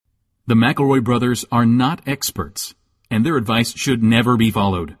The McElroy brothers are not experts, and their advice should never be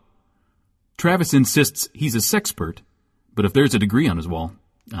followed. Travis insists he's a sexpert, but if there's a degree on his wall,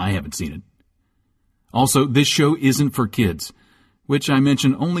 I haven't seen it. Also, this show isn't for kids, which I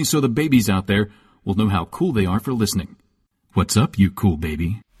mention only so the babies out there will know how cool they are for listening. What's up, you cool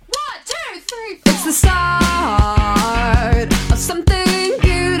baby? 1, 2, 3, 4. It's the start of something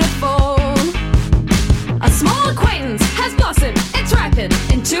beautiful. A small acquaintance has blossomed, it's ripened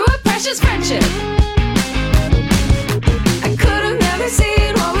into a precious friendship. I could have never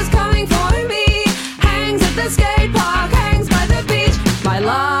seen what was coming for me. Hangs at the skate park, hangs by the beach. My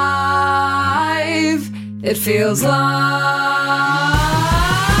life, it feels like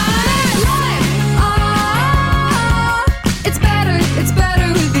it's better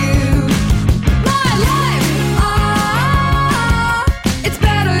with you. My life, it's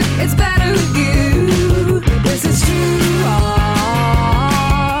better with you. This is true.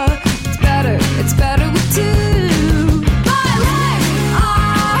 It's better with two. My life,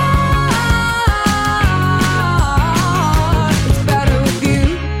 it's better with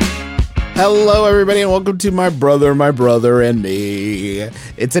you. Hello, everybody, and welcome to My Brother, and Me.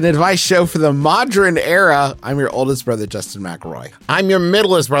 It's an advice show for the modern era. I'm your oldest brother, Justin McElroy. I'm your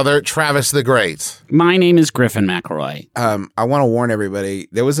middlest brother, Travis the Great. My name is Griffin McElroy. I want to warn everybody,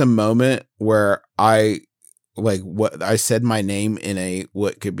 there was a moment where I said my name in a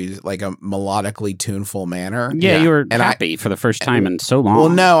what could be like a melodically tuneful manner. Yeah, you were happy for the first time in so long. Well,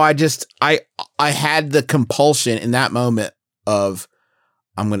 no, I had the compulsion in that moment of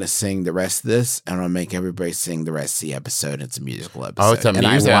I'm going to sing the rest of this, and I'm going to make everybody sing the rest of the episode. It's a musical episode. Oh, it's a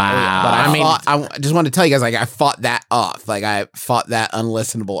musical. Wow. I just want to tell you guys, I fought that off. I fought that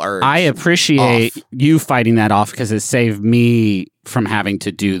unlistenable urge. I appreciate you fighting that off because it saved me from having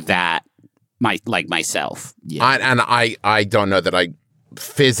to do that myself. Yeah. I don't know that I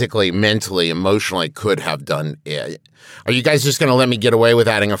physically, mentally, emotionally could have done it. Are you guys just going to let me get away with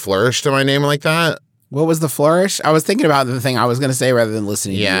adding a flourish to my name like that? What was the flourish? I was thinking about the thing I was going to say rather than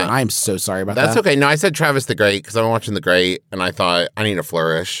listening to you, and I'm so sorry about that. That's okay. No, I said Travis the Great because I'm watching The Great, and I thought I need a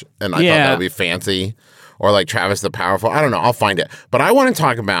flourish, and I thought that would be fancy. Or like Travis the Powerful. I don't know. I'll find it. But I want to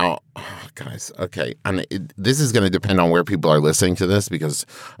talk about, guys, okay, and this is going to depend on where people are listening to this because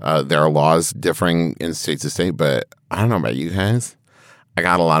there are laws differing in state to state, but I don't know about you guys. I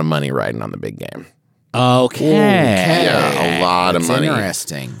got a lot of money riding on the big game. Okay. Yeah, a lot of money.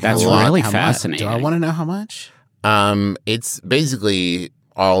 Interesting. That's really fascinating. Do I want to know how much? It's basically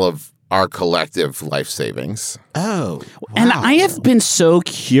all of our collective life savings. Oh, wow. And I have been so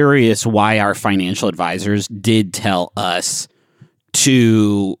curious why our financial advisors did tell us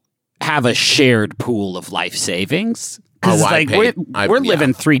to have a shared pool of life savings. Because we're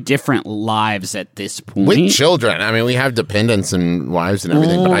living three different lives at this point. With children. I mean, we have dependents and wives and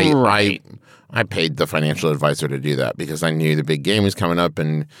everything, but I paid the financial advisor to do that because I knew the big game was coming up.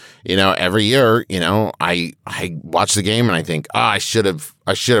 And, every year, I watch the game and I think, I should have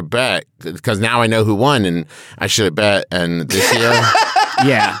bet because now I know who won and I should have bet. And this year.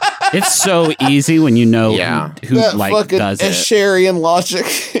 Yeah. It's so easy when you know who does it. Escherian logic.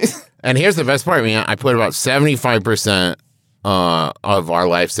 And here's the best part, man. I put about 75% of our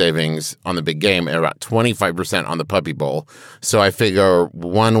life savings on the big game and about 25% on the Puppy Bowl. So I figure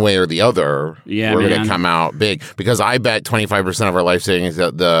one way or the other, we're going to come out big. Because I bet 25% of our life savings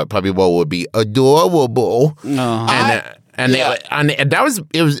that the Puppy Bowl would be adorable. And that was,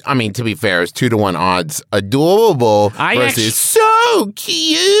 I mean, to be fair, it was 2-to-1 odds. Adorable versus so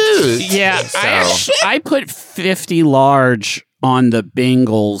cute. Yeah. So. I put 50 large on the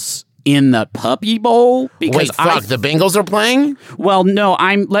Bengals in the Puppy Bowl because the Bengals are playing? Well, no,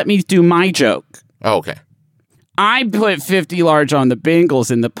 let me do my joke. Oh, okay. I put 50 large on the Bengals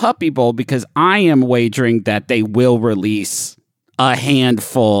in the Puppy Bowl because I am wagering that they will release a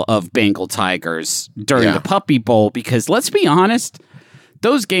handful of Bengal Tigers during the Puppy Bowl because let's be honest,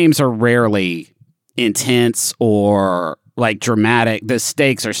 those games are rarely intense or like dramatic. The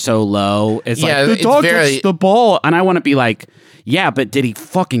stakes are so low. It's like the dog gets the ball, and I want to be like, yeah, but did he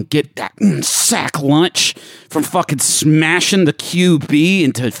fucking get that sack lunch from fucking smashing the QB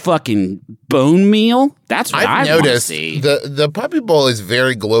into fucking bone meal? That's what I want to see. The Puppy Bowl is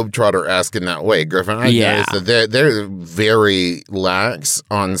very Globetrotter-esque in that way, Griffin. I noticed that they're very lax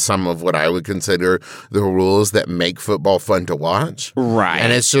on some of what I would consider the rules that make football fun to watch. Right.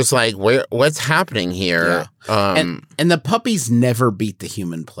 And it's just like, what's happening here? Yeah. And the puppies never beat the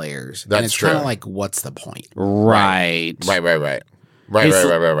human players. That's and it's true. Kind of like, what's the point? Right. Right. Right.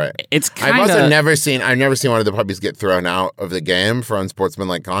 It's I've kind also of never seen one of the puppies get thrown out of the game for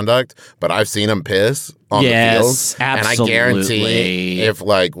unsportsmanlike conduct, but I've seen them piss on the field. absolutely. And I guarantee if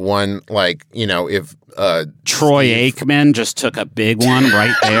if Troy Aikman just took a big one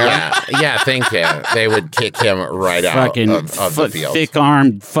right there. thank you. They would kick him right Fucking out of the field.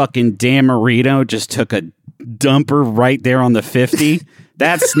 thick-armed fucking Dan Marino just took a dumper right there on the 50.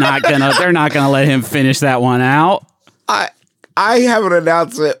 That's not gonna. They're not gonna let him finish that one out. I have an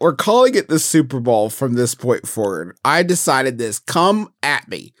announcement. We're calling it the Super Bowl from this point forward. I decided this. Come at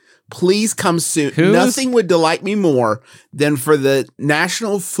me. Please come soon. Nothing would delight me more than for the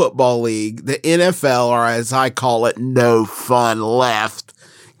National Football League, the NFL, or as I call it, no fun left.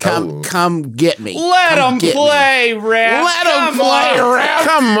 Come get me. Let them play, Ref. Let them play, Ref.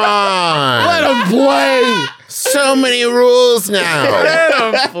 Come on. Let them play. So many rules now. Let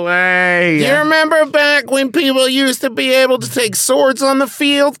them play. You remember back when people used to be able to take swords on the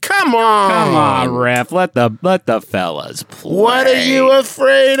field? Come on, Ref. Let the fellas play. What are you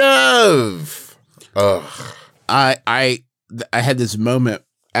afraid of? Ugh. I had this moment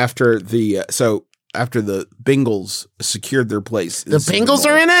after the after the Bengals secured their place. The Bengals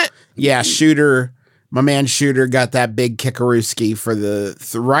are in it? Yeah, my man Shooter got that big kickerooski for the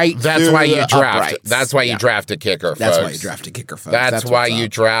right. That's why you draft. Uprights. That's why you draft a kicker. That's folks. why you draft a kicker, folks. That's why you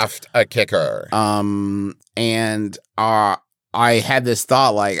draft a kicker. And I had this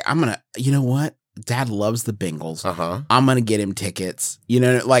thought, like, you know what? Dad loves the Bengals. I'm gonna get him tickets. You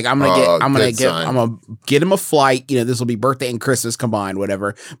know, like I'm gonna get him a flight. You know, this will be birthday and Christmas combined,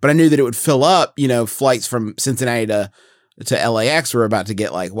 whatever. But I knew that it would fill up. You know, flights from Cincinnati to LAX were about to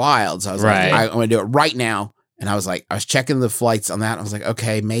get like wild. So I was like, I'm gonna do it right now. And I was checking the flights on that. I was like,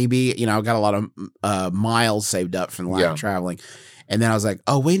 okay, maybe, you know, I've got a lot of miles saved up from the last traveling. And then I was like,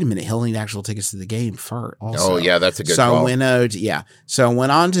 oh, wait a minute. He'll need actual tickets to the game first. Also. Oh, yeah, that's a good call. So I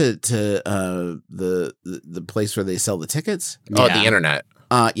went on to the place where they sell the tickets. Oh, the internet.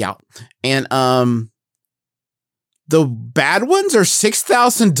 Yeah. And the bad ones are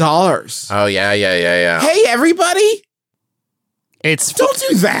 $6,000. Oh, yeah. Hey, everybody. Don't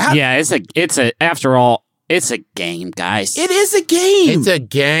do that. Yeah, after all, it's a game, guys. It is a game. It's a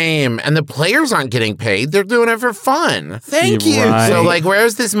game. And the players aren't getting paid. They're doing it for fun. Thank you. Right. So, like,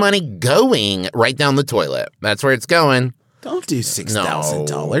 where's this money going? Right down the toilet. That's where it's going. Don't do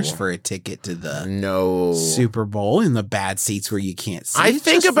 $6,000 for a ticket to the Super Bowl in the bad seats where you can't see. I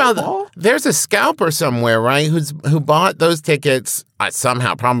think about there's a scalper somewhere, right? Who bought those tickets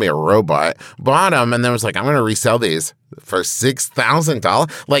somehow, probably a robot, bought them and then was like, I'm going to resell these for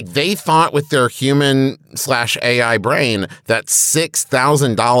 $6,000. Like they thought with their human/AI brain that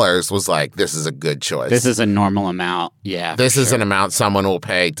 $6,000 was like, this is a good choice. This is a normal amount. Yeah. This is an amount someone will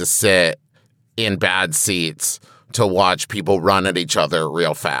pay to sit in bad seats to watch people run at each other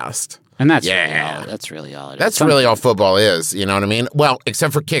real fast. And that's really all it is. That's really all football is, you know what I mean? Well,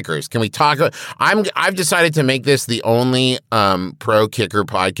 except for kickers. Can we talk? I've decided to make this the only pro kicker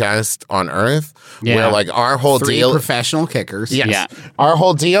podcast on earth where like our whole deal professional kickers. Yes. Yeah. Our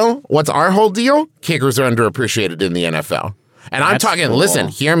whole deal, what's our whole deal? Kickers are underappreciated in the NFL. And I'm talking, listen,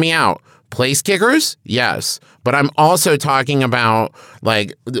 hear me out. Place kickers? Yes. But I'm also talking about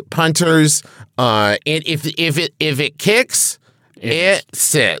like the punters. If it kicks, it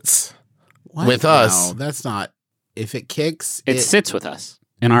sits with us. No, that's not. If it kicks, it sits with us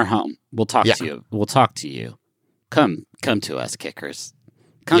in our home. We'll talk to you. We'll talk to you. Come to us, kickers.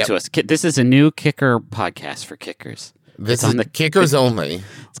 Come to us. This is a new kicker podcast for kickers. This is on the kickers only.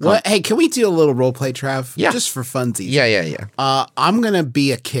 Hey, can we do a little role play, Trav? Yeah. Just for funsies. Yeah. I'm going to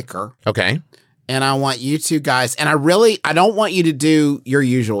be a kicker. Okay. And I want you two guys, and I don't want you to do your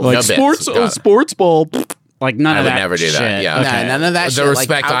usual. Like sports ball. Like none of that. I would never do that. Shit. Yeah. Okay. None of that the shit.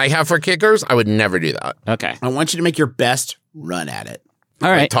 respect I have for kickers, I would never do that. Okay. I want you to make your best run at it.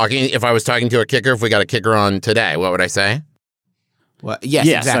 All right. If I was talking to a kicker, if we got a kicker on today, what would I say? Well, yes,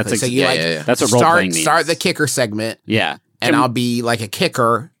 exactly. So you that's what role playing means. Start the kicker segment. Yeah. And I'll be like a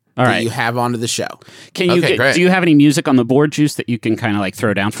kicker that you have onto the show. Do you have any music on the board, Juice, that you can kind of like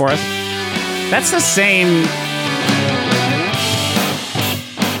throw down for us? That's the same.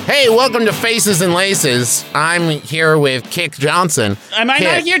 Hey, welcome to Faces and Laces. I'm here with Kick Johnson. Am I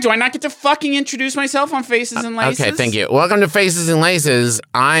not here? Do I not get to fucking introduce myself on Faces and Laces? Okay, thank you. Welcome to Faces and Laces.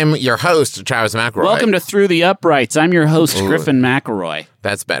 I'm your host, Travis McElroy. Welcome to Through the Uprights. I'm your host, Griffin McElroy.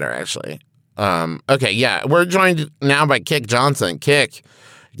 That's better, actually. Okay, yeah. We're joined now by Kick Johnson. Kick,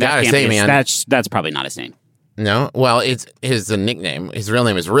 gotta say, man. That's probably not his name. No? Well, it's his nickname. His real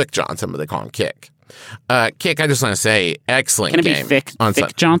name is Rick Johnson, but they call him Kick. Kick, I just want to say, excellent game. Can it be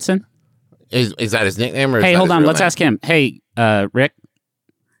Thick Johnson? Is that his nickname? Or hey, hold on. Let's ask him. Hey, Rick.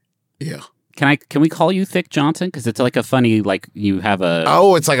 Yeah. Can we call you Thick Johnson? Because it's like a funny, like you have a...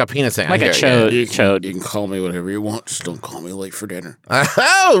 Oh, it's like a penis thing. Like a chode. You can call me whatever you want. Just don't call me late for dinner.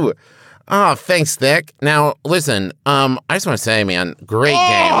 Oh, thanks, Thick. Now, listen, I just want to say, man, great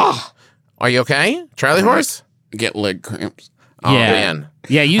game. Are you okay? Charlie Horse? Get leg cramps. Oh, man.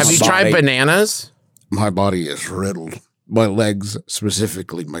 Yeah, Have you tried bananas? My body is riddled. My legs,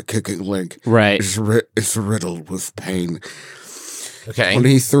 specifically my kicking leg, Right. It's riddled with pain. Okay.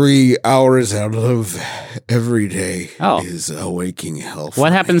 23 hours out of every day Oh. is a waking hell.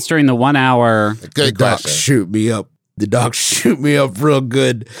 What happens during the 1 hour? Good docs question. shoot me up. The docs shoot me up real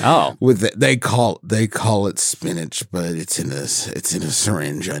good. Oh. With it, they call it spinach, but it's in a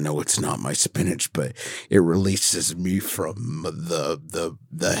syringe. I know it's not my spinach, but it releases me from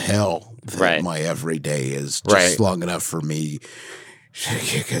the hell that Right. my everyday is. Just long enough for me to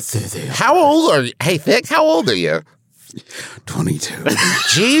get through the. How old are you? Hey, Thick, how old are you? 22.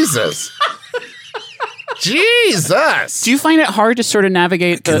 Jesus. Jesus. Do you find it hard to sort of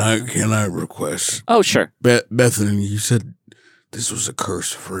navigate the... Can I request? Oh, sure. Bethany, you said this was a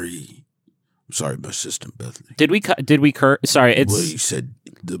curse-free. I'm sorry, my assistant, Bethany. Did we Sorry, it's... Well, you said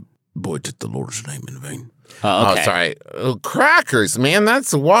the boy took the Lord's name in vain. okay. Oh, sorry. Oh, crackers, man.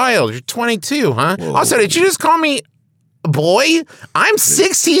 That's wild. You're 22, huh? Whoa. Also, did you just call me a boy? I'm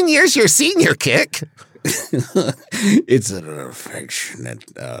 16 years your senior, Kick. It's an affectionate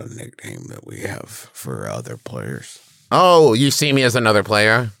nickname that we have for other players Oh, you see me as another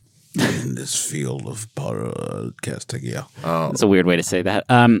player? in this field of podcasting. Yeah. Oh. That's a weird way to say that.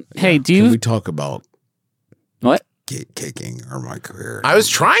 Hey, do Can you... we talk about What? kicking or my career? I was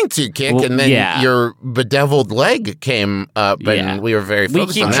trying to, Kick, Well, and then yeah. your bedeviled leg came up, and Yeah. we were very We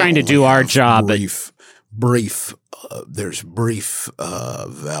focused keep on trying that. to do our job, but... There's brief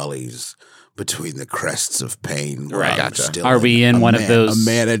valleys between the crests of pain. Where Right. I'm Gotcha. still Are we in one of those- a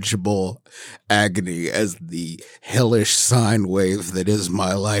manageable agony as the hellish sine wave that is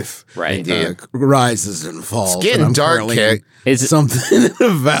my life? Right. Indeed. Rises and falls. It's getting and I'm dark, currently Kick. Is it- something in a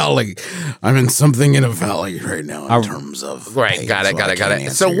valley. I'm in something in a valley right now in terms of Right, pain, got it, so got I it, got can't it.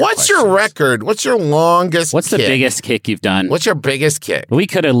 answer So what's your questions. record? What's your longest What's the kick? biggest kick you've done? What's your biggest kick? We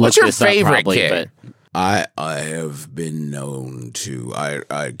could have What's looked your this up favorite probably, kick? but... I have been known to.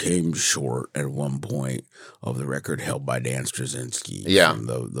 I came short at one point of the record held by Dan Straczynski from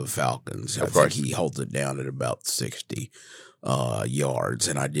the Falcons. I think he holds it down at about 60 yards,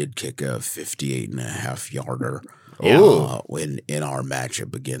 and I did kick a 58.5-yarder in our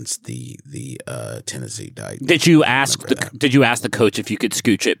matchup against the Tennessee Titans. Did you ask the coach if you could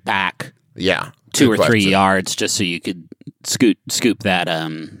scooch it back Yeah. 2 or good 3 question. yards just so you could scoop that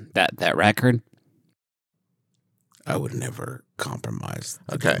that record? I would never compromise.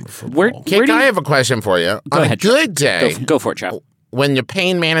 The Okay. game of football. Where Kick, do you- I have a question for you. Go On ahead, a good day, Go for it, Chap. when your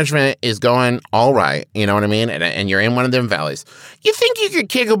pain management is going all right, you know what I mean, and you're in one of them valleys, you think you could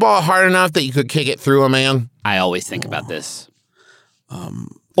kick a ball hard enough that you could kick it through a man? I always think about this.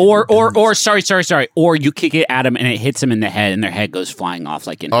 Or sorry. Or you kick it at him and it hits him in the head and their head goes flying off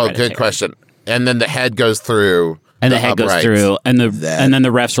like in Oh, Hereditary. good question. And then the head goes through. And the head goes uprights. through, and then the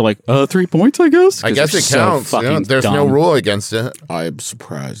refs are like, 3 points, I guess. I 'Cause guess they're it so counts. You know, fucking there's no dumb. rule against it. I am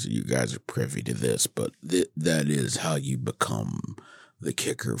surprised that you guys are privy to this, but that is how you become the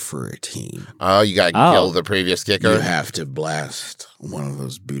kicker for a team. Oh, you got to Oh. kill the previous kicker? You have to blast one of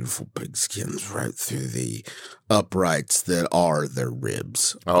those beautiful pigskins right through the uprights that are their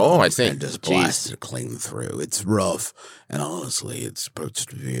ribs. Oh, I see. And just blast it clean through. It's rough, and honestly, it's supposed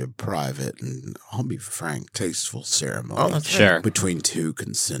to be a private and, I'll be frank, tasteful ceremony. Oh, that's Sure. Between two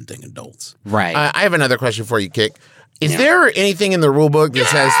consenting adults. Right. I have another question for you, Kick. Is there anything in the rule book that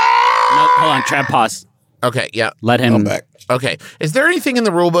says... No, hold on, Trap, pause. Okay, yeah. Let him... I'm back. Okay. Is there anything in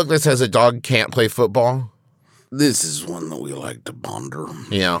the rule book that says a dog can't play football? This is one that we like to ponder.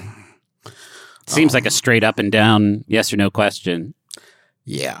 Yeah. Seems like a straight up and down yes or no question.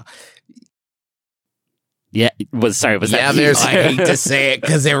 Yeah. Yeah, was Yeah, that there's- I hate to say it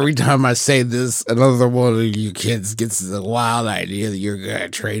because every time I say this, another one of you kids gets the wild idea that you're going to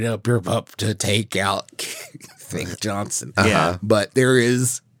trade up your pup to take out Thick Johnson. Yeah. But there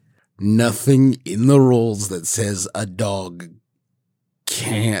is nothing in the rules that says a dog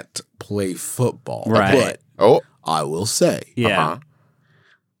can't play football. Right. But Oh. I will say Yeah.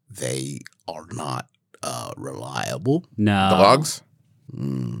 they are not reliable. No. Dogs?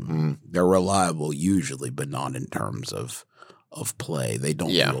 They're reliable usually, but not in terms of play. They don't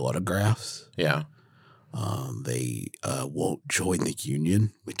Yeah. do autographs. Yeah. They won't join the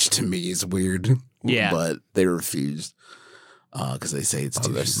union, which to me is weird. Yeah. But they refused. because they say it's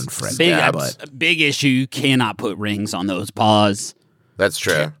too human friendly. Big issue. You cannot put rings on those paws. That's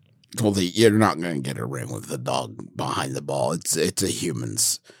true. Well, you're not going to get a ring with the dog behind the ball. It's a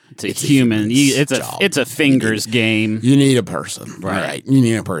human's. It's a human. It's a fingers game. You need a person, right? You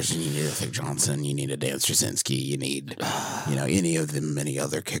need a person. You need a Thick Johnson. You need a Dan Straczynski. You need, any of the many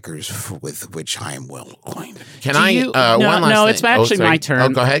other kickers with which I am well acquainted. One last thing. It's actually my turn. Oh,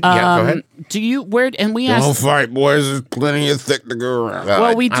 go ahead. Yeah, go ahead. Do you and we asked? Don't fight, boys. There's plenty of thick to go around.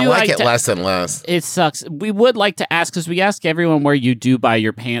 Well, we do I like it less and less. It sucks. We would like to ask because we ask everyone where you do buy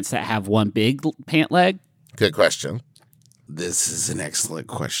your pants that have one big pant leg. Good question. This is an excellent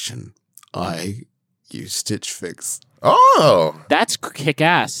question. I use Stitch Fix. Oh, that's kick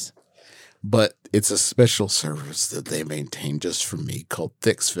ass. But it's a special service that they maintain just for me called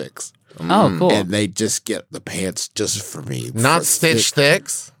Thix Fix. Oh, cool. And they just get the pants just for me. Not Stitch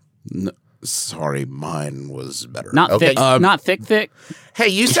Thix? No, sorry, mine was better. Not thick. Not thick. Hey,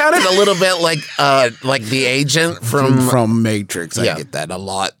 you sounded a little bit like the agent from Matrix. I get that a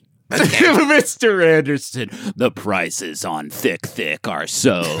lot. Mr. Anderson, the prices on thick are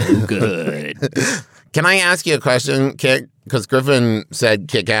so good. Can I ask you a question, Kick? Because Griffin said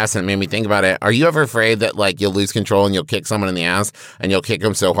kick ass and it made me think about it. Are you ever afraid that you'll lose control and you'll kick someone in the ass and you'll kick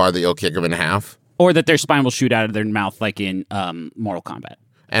them so hard that you'll kick them in half? Or that their spine will shoot out of their mouth like in Mortal Kombat.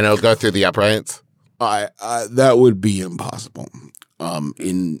 And it'll go through the uprights? That would be impossible.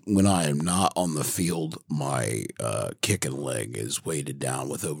 When I am not on the field, my kicking leg is weighted down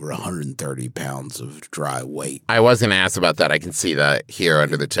with over 130 pounds of dry weight. I was going to ask about that. I can see that here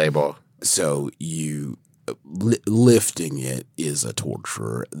under the table. So lifting it is a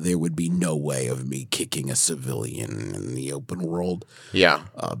torture. There would be no way of me kicking a civilian in the open world. Yeah.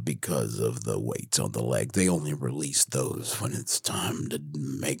 Because of the weights on the leg. They only release those when it's time to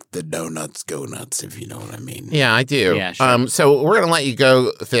make the donuts go nuts, if you know what I mean. Yeah, I do. Yeah, sure. So we're going to let you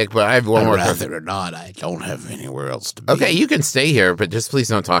go, Thick, but I have one more question. Rather or not, I don't have anywhere else to be. Okay, you can stay here, but just please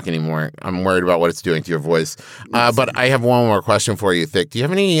don't talk anymore. I'm worried about what it's doing to your voice. But I have one more question for you, Thick. Do you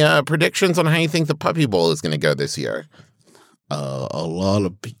have any predictions on how you think the Puppy Bowl is going to go this year? A lot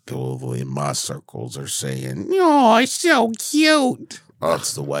of people in my circles are saying, "Oh, it's so cute."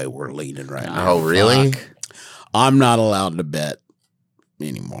 That's the way we're leaning right now. Oh, really? I'm not allowed to bet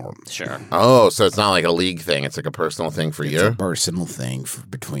anymore. Sure. Oh, so it's not like a league thing. It's like a personal thing for you? It's a personal thing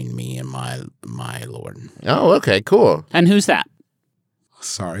between me and my lord. Oh, okay, cool. And who's that?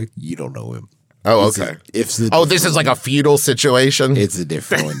 Sorry, you don't know him. Oh, okay. This is like a feudal situation? It's a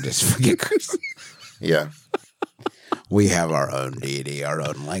different one. Just forget Chris. Yeah. We have our own deity, our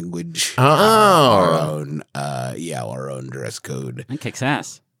own language, our own dress code. That kicks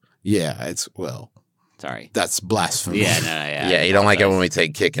ass. Yeah, sorry. That's blasphemy. Yeah, Yeah, you don't like it when we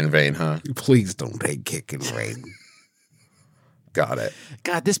take kick in vain, huh? Please don't take kick in vain. Got it.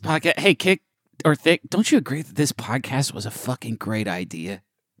 God, this podcast. Hey, Kick or Thick, don't you agree that this podcast was a fucking great idea?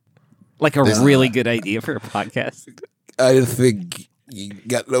 Like a really good idea for a podcast. I think you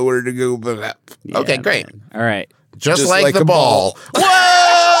got nowhere to go but up. Yeah, okay, great. Man. All right. Just like the ball.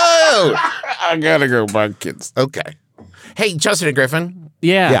 Whoa! I gotta go, my kids. Okay. Hey, Justin and Griffin.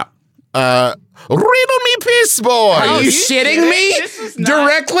 Yeah. Riddle me piss, boy. Are you shitting me?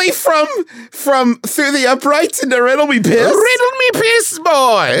 Directly from through the uprights into riddle me piss? Riddle me piss, boy.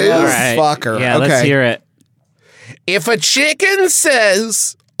 All right. Fucker. Yeah, okay. Let's hear it. If a chicken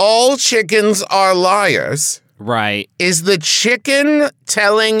says all chickens are liars, right, is the chicken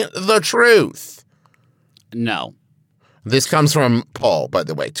telling the truth? No. This comes from Paul, by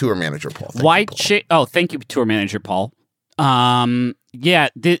the way, tour manager Paul. Thank you, tour manager Paul. Yeah.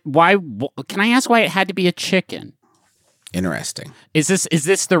 Why? Can I ask why it had to be a chicken? Interesting. Is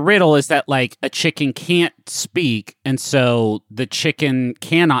this the riddle? Is that like a chicken can't speak, and so the chicken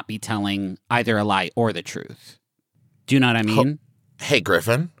cannot be telling either a lie or the truth? Do you know what I mean? Hey,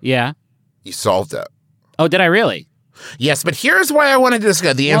 Griffin. Yeah. You solved it. Oh, did I really? Yes, but here's why I wanted to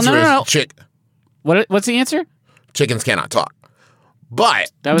discuss. The answer is What's the answer? Chickens cannot talk.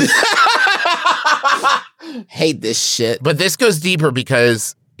 But that was hate this shit. But this goes deeper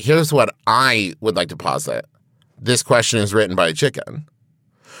because here's what I would like to posit. This question is written by a chicken,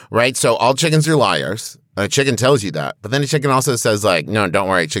 right? So all chickens are liars. A chicken tells you that. But then a chicken also says like, no, don't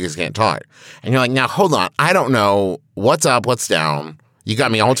worry, chickens can't talk. And you're like, now hold on. I don't know what's up, what's down. You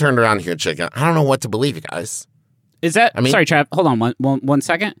got me all turned around here, chicken. I don't know what to believe, you guys. Is that, sorry, Trav, hold on one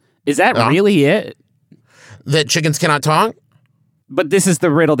second. Is that really it? That chickens cannot talk? But this is the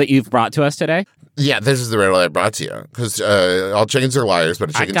riddle that you've brought to us today? Yeah, this is the riddle I brought to you. Because all chickens are liars,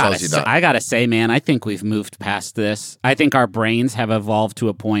 but a chicken tells you that. I gotta say, man, I think we've moved past this. I think our brains have evolved to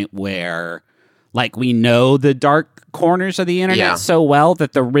a point where, like, we know the dark corners of the internet so well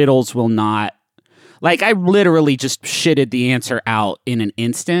that the riddles will not. Like, I literally just shitted the answer out in an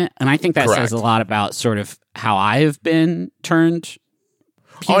instant, and I think that says a lot about sort of how I have been turned.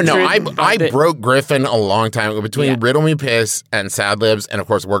 Oh, no, I broke Griffin a long time ago. Between Riddle Me Piss and Sad Libs and, of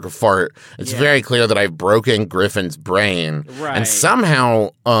course, Work of Fart, it's very clear that I've broken Griffin's brain and somehow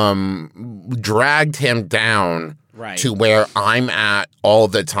dragged him down to where I'm at all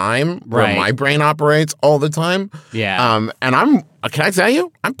the time, where my brain operates all the time. Yeah. And can I tell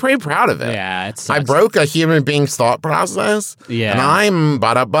you, I'm pretty proud of it. Yeah, I broke a human being's thought process. Yeah. And I'm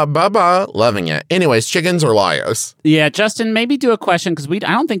loving it. Anyways, chickens or liars? Yeah, Justin, maybe do a question, because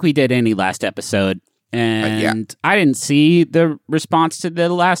I don't think we did any last episode. And I didn't see the response to the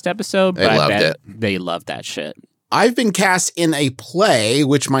last episode, but I bet they loved that shit. I've been cast in a play,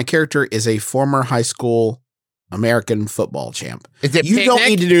 which my character is a former high school American football champ. Is it you Picnic? Don't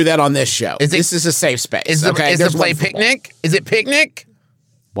need to do that on this show. This is a safe space. Is the play Picnic? Is it Picnic?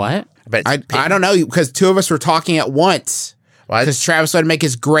 What? I don't know, because two of us were talking at once. Because Travis wanted to make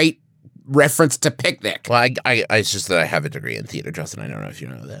his great reference to Picnic. Well, it's just that I have a degree in theater, Justin. I don't know if you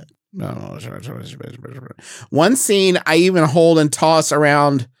know that. No. One scene, I even hold and toss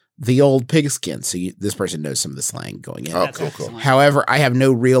around the old pigskin. So this person knows some of the slang going in. Oh, cool. However, I have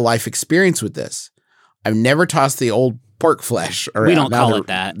no real life experience with this. I've never tossed the old pork flesh around. We don't call it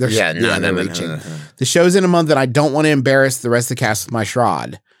that. No. The show's in a month that I don't want to embarrass the rest of the cast with my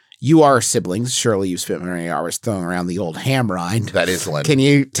shrod. You are siblings. Surely you've spent many hours throwing around the old ham rind. That is one. Can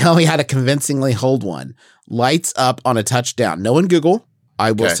you tell me how to convincingly hold one? Lights up on a touchdown. No one Google.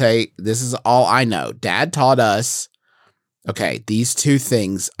 I will say this is all I know. Dad taught us. Okay, these two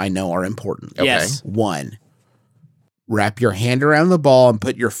things I know are important. Okay. Yes. One, wrap your hand around the ball and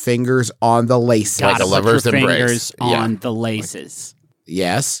put your fingers on the laces. Like the levers and fingers on the laces.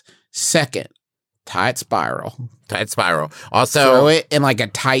 Yes. Second, tight spiral. Also, throw it in like a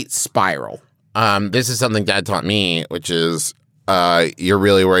tight spiral. This is something Dad taught me, which is you're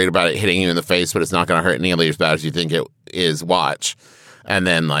really worried about it hitting you in the face, but it's not going to hurt nearly as bad as you think it is. Watch. And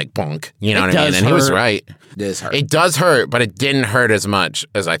then, like, bonk. You know what I mean? And he was right. It does hurt, but it didn't hurt as much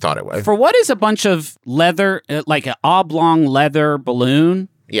as I thought it would. For what is a bunch of leather, like an oblong leather balloon?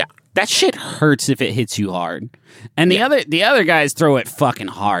 Yeah. That shit hurts if it hits you hard. And the other guys throw it fucking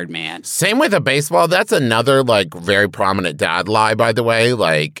hard, man. Same with a baseball. That's another, like, very prominent dad lie, by the way.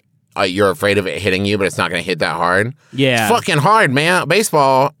 Like, you're afraid of it hitting you, but it's not going to hit that hard. Yeah. It's fucking hard, man.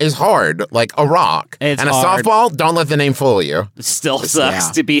 Baseball is hard, like a rock. It's and a hard. softball, don't let the name fool you. It still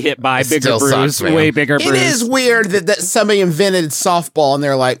sucks to be hit by bigger bruise, sucks, way bigger bruise. It is weird that somebody invented softball and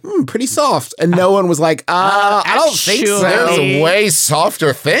they're like, pretty soft. And no one was like, I don't think so. There's way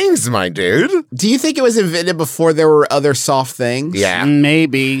softer things, my dude. Do you think it was invented before there were other soft things? Yeah.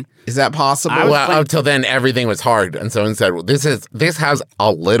 Maybe. Is that possible? Well, until then, everything was hard. And someone said, well, this has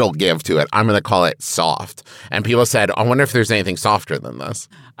a little give to it. I'm going to call it soft. And people said, I wonder if there's anything softer than this.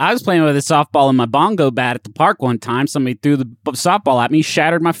 I was playing with a softball and my bongo bat at the park one time. Somebody threw the softball at me,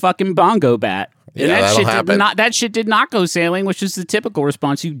 shattered my fucking bongo bat. Yeah, and that'll happen. That shit did not go sailing, which is the typical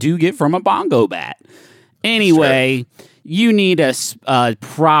response you do get from a bongo bat. Anyway, you need a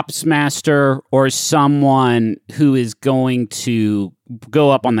props master or someone who is going to go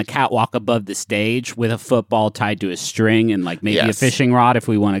up on the catwalk above the stage with a football tied to a string and like maybe a fishing rod if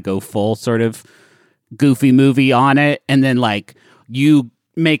we want to go full sort of goofy movie on it. And then like you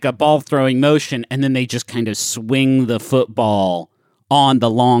make a ball throwing motion and then they just kind of swing the football on the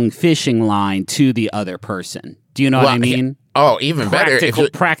long fishing line to the other person. Do you know what I mean? Even better.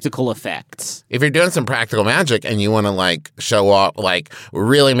 Practical effects. If you're doing some practical magic and you want to like show off, like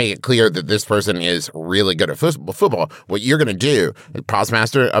really make it clear that this person is really good at football, what you're going to do, the props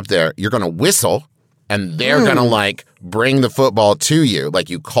master up there, you're going to whistle and they're going to like bring the football to you. Like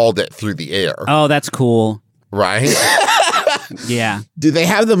you called it through the air. Oh, that's cool. Right? Yeah. Do they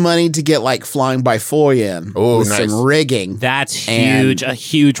have the money to get like flying by foy in with some rigging? That's huge. A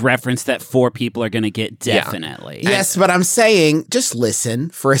huge reference that 4 people are going to get definitely. Yes, but I'm saying, just listen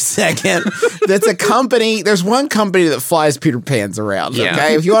for a second. That's a company. There's one company that flies Peter Pans around. Yeah.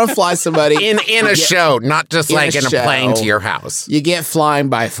 Okay, if you want to fly somebody in a show, not just like in a plane to your house, you get flying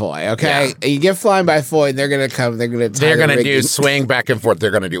by foy. Okay, you get flying by foy. And they're going to come. They're going to do swing back and forth.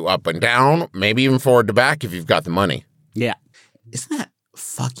 They're going to do up and down, maybe even forward to back if you've got the money. Yeah. Isn't that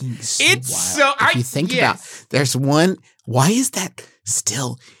fucking so it's wild? so if you think about there's one, why is that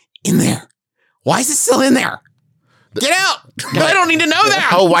still in there? Why is it still in there? Get out! I don't need to know that.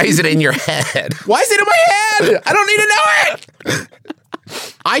 Oh, why is it in your head? Why is it in my head? I don't need to know it.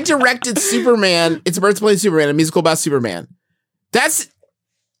 I directed Superman. It's a Birds of Superman, a musical about Superman. That's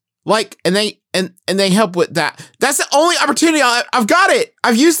like, and and they help with that. That's the only opportunity. I've got it.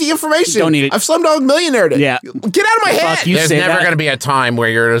 I've used the information. Don't need it. I've Slumdog Millionaired it. Yeah. Get out of my head. you There's say never that. going to be a time where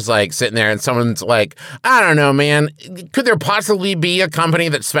you're just like sitting there and someone's like, I don't know, man. Could there possibly be a company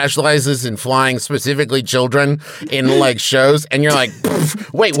that specializes in flying specifically children in like shows? And you're like,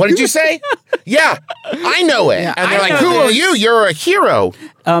 wait, what did you say? Yeah, I know it. Yeah, and they're I like, know who are this. you? You're a hero.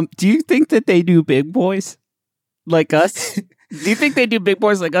 Do you think that they do big boys like us? Do you think they do big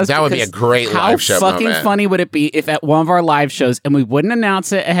boys like us? That would be a Because great live show How fucking moment. funny would it be if at one of our live shows, and we wouldn't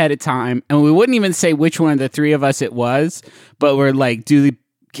announce it ahead of time, and we wouldn't even say which one of the three of us it was, but we're like, do the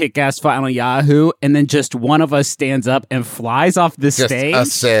kick-ass final Yahoo, and then just one of us stands up and flies off the Just stage?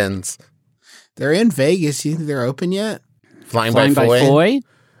 ascends. They're in Vegas. You think they're open yet? Flying Flying by by Foy? Foy?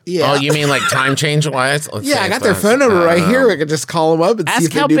 Yeah. Oh, you mean like time change wise? Yeah, I got their phone number right here. We could just call them up and see Ask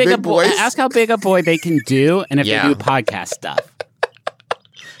if they how do big big a boy. boys. Ask how big a boy they can do, and if Yeah. they do podcast stuff.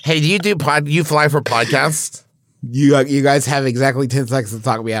 Hey, do you do you fly for podcasts? You guys have exactly 10 seconds to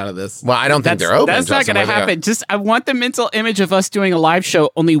talk me out of this. Well, I don't think they're open. That's not Justin. going to Where they happen. Just I want the mental image of us doing a live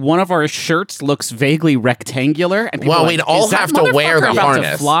show. Only one of our shirts looks vaguely rectangular, and people Well, are we'd like, all "Is that have to wear motherfucker the about to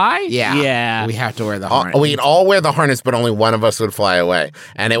harness." fly? Yeah. yeah. We have to wear the go? harness. We'd all wear the harness, but only one of us would fly away,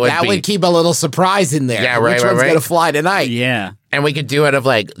 and it would That be. would keep a little surprise in there. Yeah, right, Which right, one's right. going to fly tonight? yeah. And we could do it of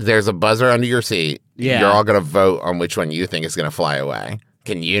like, there's a buzzer under your seat. Yeah. You're all going to vote on which one you think is going to fly away.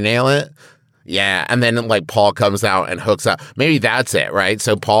 Can you nail it? Yeah. And then like Paul comes out and hooks up. Maybe that's it, right?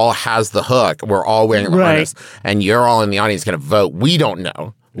 So Paul has the hook. We're all wearing the Right. harness. And you're all in the audience going to vote. We don't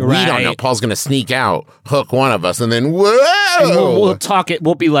know. We don't know. Right. Paul's going to sneak out, hook one of us, and then whoa! And we'll talk it.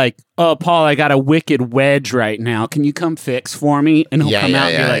 We'll be like, "Oh, Paul, I got a wicked wedge right now. Can you come fix for me?" And he'll Yeah, come yeah, out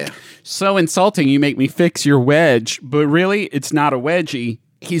and yeah, be like, yeah. "So insulting. You make me fix your wedge, but really, it's not a wedgie.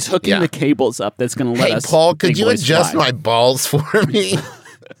 He's hooking Yeah. the cables up. That's going to let Hey, us." Paul, could big you boys adjust fly." my balls for me?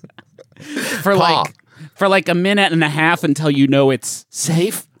 for Paul. like a minute and a half until you know it's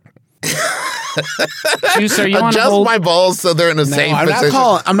safe? Juice, are you on Adjust hold? my balls so they're in a No, safe I'm position.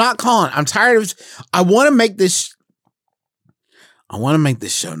 not calling. I'm tired of. I want to make this. I want to make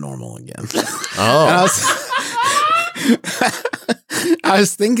this show normal again. And I Oh, was, I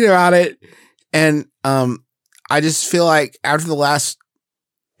was thinking about it, and I just feel like after the last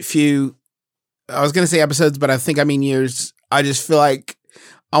few, I was going to say episodes, but I mean years. I just feel like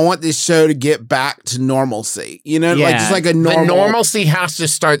I want this show to get back to normalcy. You know, like Yeah. just like a the normal. normalcy has to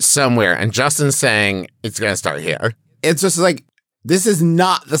start somewhere, and Justin's saying it's going to start here. It's just like this is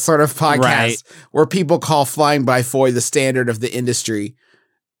not the sort of podcast Right. where people call Flying by Foy the standard of the industry.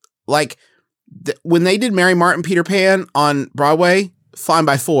 Like when they did Mary Martin Peter Pan on Broadway, Flying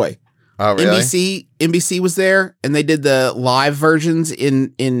by Foy. Oh, really? NBC was there, and they did the live versions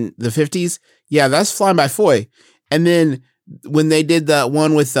in the 50s. Yeah, that's Flying by Foy. And then when they did the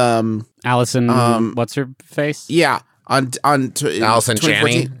one with Allison, what's her face? yeah, on Allison 2014.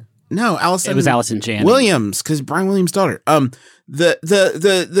 Janney? No, Allison. It was Allison Janney. Williams, because Brian Williams' daughter.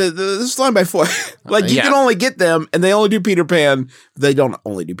 This Flying by Foy. Like you Yeah. can only get them, and they only do Peter Pan. They don't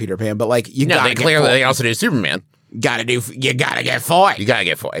only do Peter Pan, but like you No, gotta they get clearly Foy. they also do Superman. You gotta get Foy. You gotta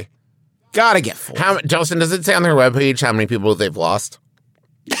get Foy. Gotta get Foy. Justin, does it say on their webpage how many people they've lost?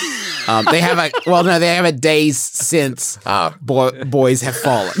 They have a days since boys have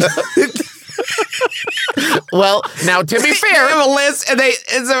fallen. Well, now to be They fair, have a list, and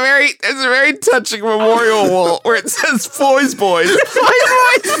it's a very touching memorial wall where it says Foy's Boys.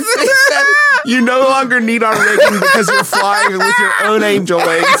 They said, you no longer need our rigging because you're flying with your own angel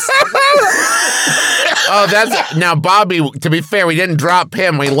wings. oh, that's now Bobby. To be fair, we didn't drop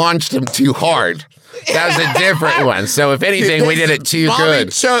him; we launched him too hard. That was a different one. So if anything, we did it too Bobby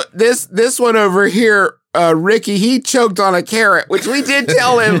good. This one over here, Ricky, he choked on a carrot, which we did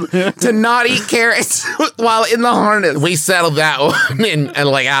tell him to not eat carrots while in the harness. We settled that one and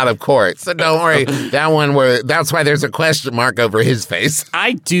like out of court. So don't worry. That one that's why there's a question mark over his face.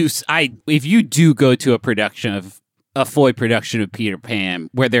 If you do go to a Foy production of Peter Pan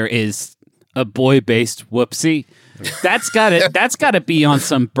where there is a boy-based whoopsie, that's gotta be on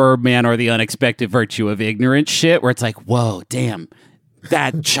some Birdman or the Unexpected Virtue of Ignorance shit where it's like, whoa, damn,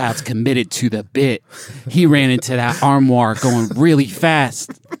 that child's committed to the bit. He ran into that armoire going really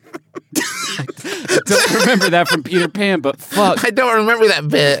fast. I don't remember that from Peter Pan, but fuck. I don't remember that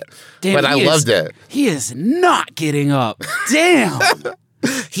bit, Damn, but I loved it. He is not getting up. Damn.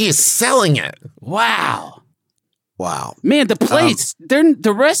 He is selling it. Wow. Wow. Man, the place,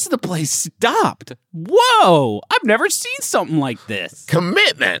 the rest of the place stopped. Whoa. I've never seen something like this.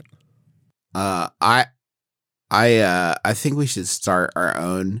 Commitment. I think we should start our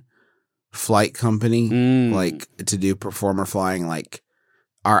own flight company, like to do performer flying, like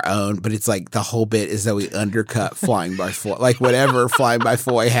our own, but it's like the whole bit is that we undercut Flying by Foy. Like whatever Flying by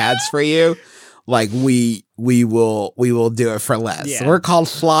Foy has for you, like we will do it for less. Yeah. We're called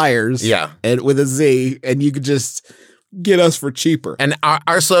Flyers. Yeah. And with a Z, and you could just get us for cheaper. And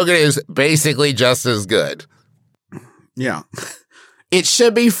our slogan is basically just as good. Yeah. It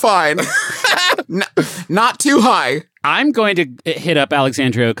should be fine. Not too high. I'm going to hit up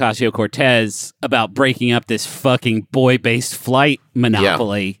Alexandria Ocasio-Cortez about breaking up this fucking boy-based flight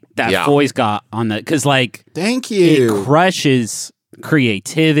monopoly that Foy's got on the... Because, like... Thank you. It crushes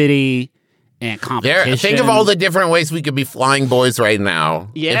creativity and competition. Think of all the different ways we could be flying boys right now.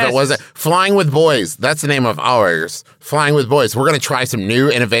 Yes. If it wasn't... Flying with Boys. That's the name of ours. Flying with Boys. We're going to try some new,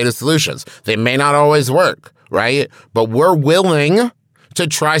 innovative solutions. They may not always work, right? But we're willing to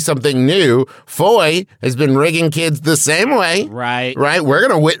try something new. Foy has been rigging kids the same way. Right. Right? We're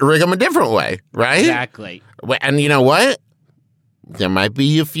going to rig them a different way, right? Exactly. And you know what? There might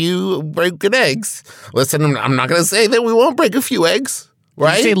be a few broken eggs. Listen, I'm not going to say that we won't break a few eggs,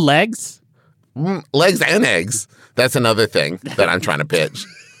 right? Did you say legs? Legs and eggs. That's another thing that I'm trying to pitch.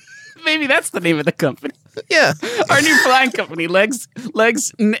 Maybe that's the name of the company. Yeah. Our new flying company, Legs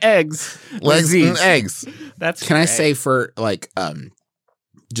and Eggs. Legs and eggs. That's Can great. I say for like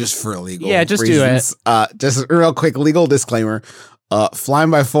just for legal just reasons, do it. Just a real quick legal disclaimer.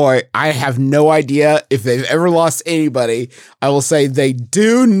 Flying by Foy, I have no idea if they've ever lost anybody. I will say they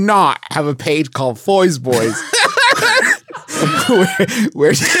do not have a page called Foy's Boys.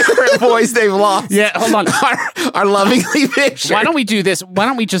 where different boys they've lost. Yeah, hold on. Are lovingly pictured. Why don't we do this? Why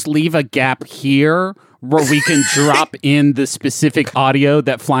don't we just leave a gap here where we can drop in the specific audio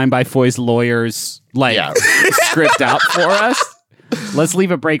that Flying by Foy's lawyers script out for us? Let's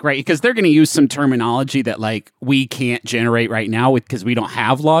leave a break because they're going to use some terminology that like we can't generate right now because we don't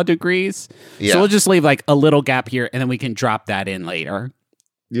have law degrees. Yeah. So we'll just leave like a little gap here and then we can drop that in later.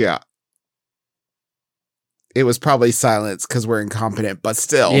 Yeah. It was probably silence because we're incompetent, but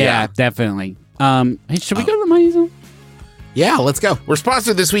still. Yeah, definitely. Hey, should we go to the money zone? Yeah, let's go. We're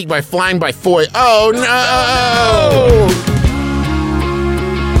sponsored this week by Flying by Foy. Oh, no!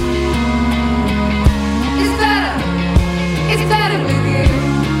 It's better with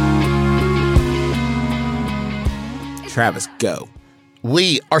you. Travis, go.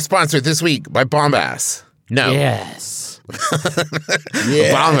 We are sponsored this week by Bombass. No. Yes.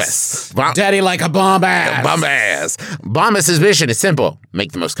 Bombass. Daddy like a bomb ass. Bombass. Bombass's mission is simple.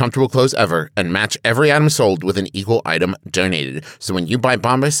 Make the most comfortable clothes ever and match every item sold with an equal item donated. So when you buy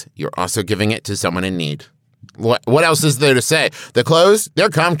Bombass, you're also giving it to someone in need. What else is there to say? The clothes, they're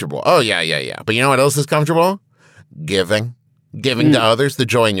comfortable. Oh, yeah. But you know what else is comfortable? Giving to others, the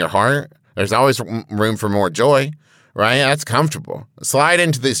joy in your heart. There's always room for more joy, right? That's comfortable. Slide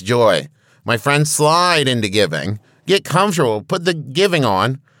into this joy. My friends, slide into giving. Get comfortable. Put the giving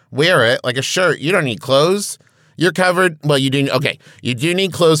on. Wear it like a shirt. You don't need clothes. You're covered. Well, you do. Okay. You do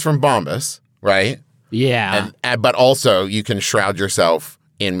need clothes from Bombas, right? Yeah. But also, you can shroud yourself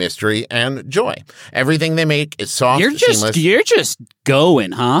in mystery and joy. Everything they make is soft, seamless. You're just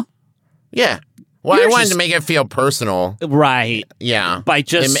going, huh? Yeah. Well, You're I wanted just- to make it feel personal. Right. Yeah. By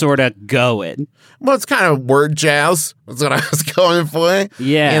just sort of going. Well, it's kind of word jazz. That's what I was going for.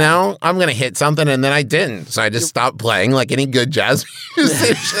 Yeah. You know, I'm going to hit something and then I didn't. So I just stopped playing like any good jazz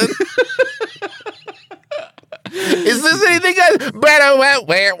musician. Is this anything good?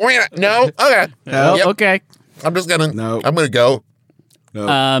 No? Okay. Oh, Yep. okay. I'm just going to, No. I'm going to go. No.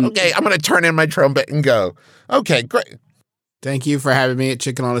 Okay. I'm going to turn in my trumpet and go. Okay, great. Thank you for having me at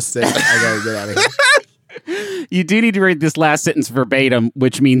Chicken on a Stick. I gotta get out of here. You do need to read this last sentence verbatim,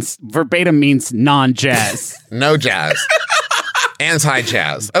 which means verbatim means non-jazz. No jazz.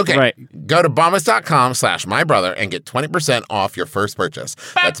 Anti-jazz. Okay. Right. Go to bombas.com/mybrother and get 20% off your first purchase.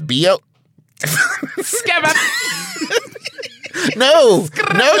 That's B-O... No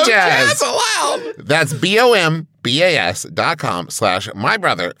jazz allowed. That's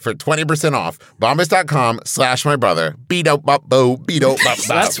BOMBAS.com/mybrother for 20% off. Bombas.com/mybrother.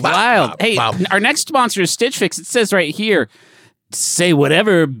 That's wild. Hey, our next sponsor is Stitch Fix. It says right here, say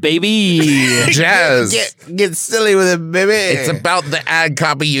whatever, baby. Jazz. Get silly with it, baby. It's about the ad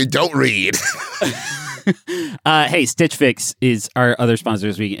copy you don't read. Hey, Stitch Fix is our other sponsor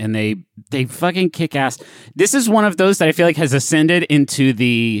this week, and they fucking kick ass. This is one of those that I feel like has ascended into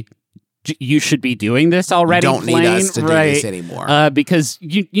the you should be doing this already. You don't need us to do this anymore. Because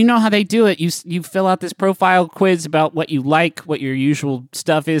you know how they do it. You fill out this profile quiz about what you like, what your usual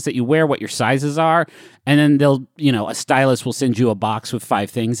stuff is that you wear, what your sizes are, and then a stylist will send you a box with 5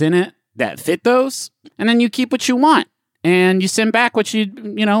 things in it that fit those, and then you keep what you want, and you send back what you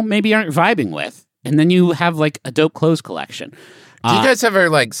maybe aren't vibing with. And then you have like a dope clothes collection. Do you guys ever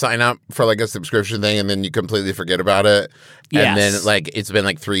like sign up for like a subscription thing and then you completely forget about it? And then like it's been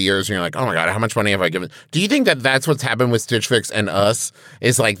like 3 years and you're like, oh my God, how much money have I given? Do you think that that's what's happened with Stitch Fix and us?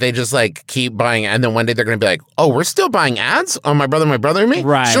 Is like they just like keep buying and then one day they're going to be like, oh, we're still buying ads on My Brother and Me?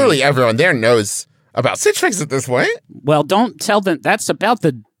 Right. Surely everyone there knows about Stitch Fix at this point. Well, don't tell them. That's about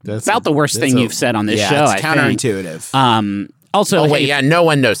the worst thing you've said on this show. It's counterintuitive. Also, no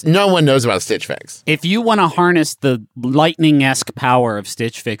one knows. No one knows about Stitch Fix. If you want to harness the lightning-esque power of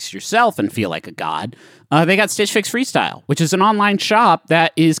Stitch Fix yourself and feel like a god, they got Stitch Fix Freestyle, which is an online shop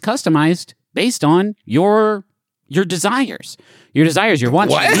that is customized based on your desires. Your desires, your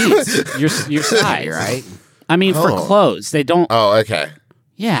wants, your needs, your size. Right? I mean, for clothes, they don't... Oh, okay.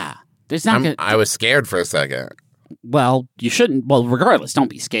 Yeah. There's not I was scared for a second. Well, you shouldn't. Well, regardless, don't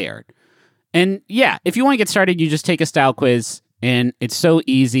be scared. And yeah, if you want to get started, you just take a style quiz, and it's so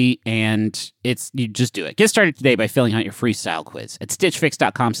easy, and you just do it. Get started today by filling out your free style quiz at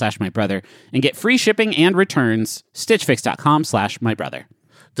stitchfix.com/mybrother and get free shipping and returns. Stitchfix.com/mybrother.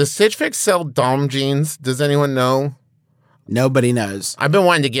 Does Stitch Fix sell Dom jeans? Does anyone know? Nobody knows. I've been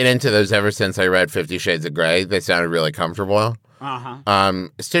wanting to get into those ever since I read 50 Shades of Grey. They sounded really comfortable.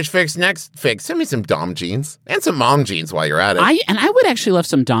 Stitch Fix, next fix, send me some Dom jeans and some mom jeans while you're at it. I would actually love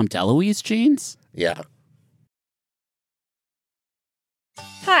some Dom DeLuise jeans. Yeah.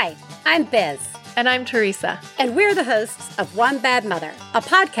 Hi, I'm Biz. And I'm Teresa. And we're the hosts of One Bad Mother, a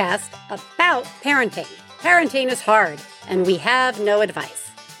podcast about parenting. Parenting is hard, and we have no advice.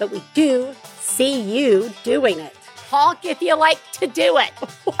 But we do see you doing it. Honk if you like to do it.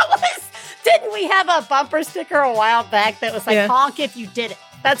 Didn't we have a bumper sticker a while back that was like, honk if you did it?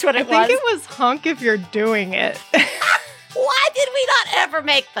 That's what it was. I think it was honk if you're doing it. Why did we not ever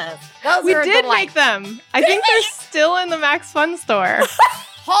make those? Those we are did make them. I think they're still in the Max Fun store.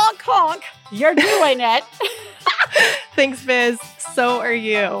 Honk, honk. You're doing it. Thanks, Biz. So are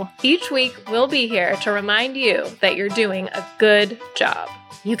you. Each week, we'll be here to remind you that you're doing a good job.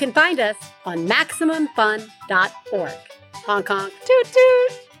 You can find us on MaximumFun.org. Honk, honk. Toot,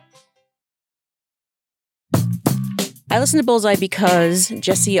 toot. I listen to Bullseye because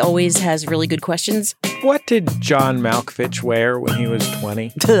Jesse always has really good questions. What did John Malkovich wear when he was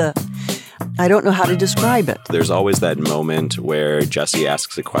 20? I don't know how to describe it. There's always that moment where Jesse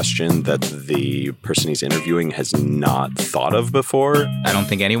asks a question that the person he's interviewing has not thought of before. I don't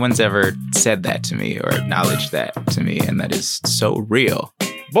think anyone's ever said that to me or acknowledged that to me, and that is so real.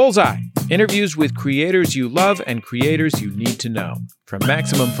 Bullseye. Interviews with creators you love and creators you need to know. From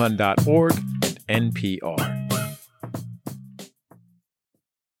MaximumFun.org and NPR.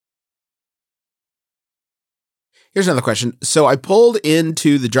 Here's another question. So I pulled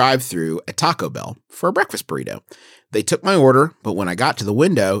into the drive-thru at Taco Bell for a breakfast burrito. They took my order, but when I got to the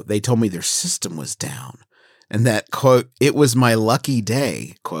window, they told me their system was down and that, quote, it was my lucky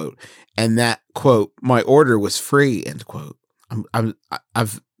day, quote, and that, quote, my order was free, end quote.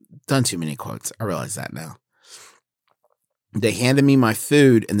 I've done too many quotes. I realize that now. They handed me my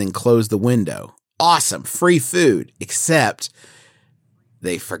food and then closed the window. Awesome. Free food, except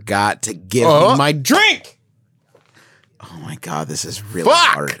they forgot to give me my drink. Oh my God, this is really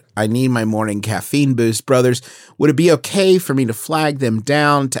hard. I need my morning caffeine boost, brothers. Would it be okay for me to flag them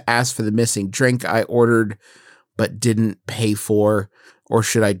down to ask for the missing drink I ordered but didn't pay for? Or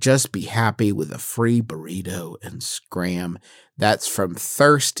should I just be happy with a free burrito and scram? That's from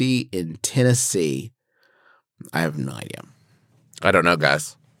Thirsty in Tennessee. I have no idea. I don't know,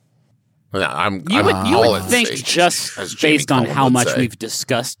 guys. You would think just based on how much we've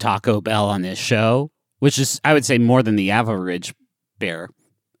discussed Taco Bell on this show, which is, I would say, more than the average bear,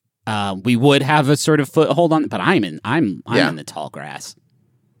 we would have a sort of foothold on. But I'm in the tall grass.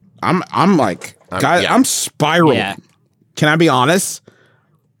 I'm spiraling. Yeah. Can I be honest?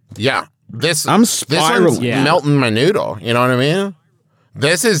 Yeah, I'm spiraling. This one's melting my noodle. You know what I mean?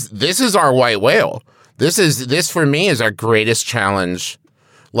 This is our white whale. This for me is our greatest challenge.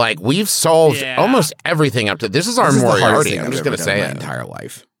 Like we've solved almost everything up to this. Is our Moriarty. I'm just gonna say it. My entire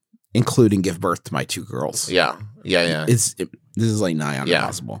life, including give birth to my two girls. Yeah. This is like nigh on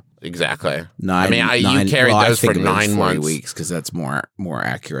impossible. Exactly. You carried those for 9 months. weeks because that's more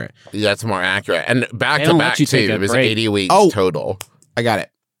accurate. That's more accurate. And back to back too. It was 80 weeks total. I got it.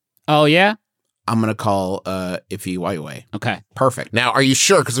 Oh yeah. I'm gonna call Iffy Whiteway. Okay. Perfect. Now, are you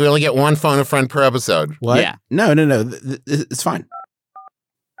sure? Because we only get one phone a friend per episode. What? Yeah. No. It's fine.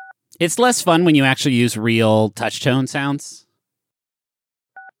 It's less fun when you actually use real touch tone sounds.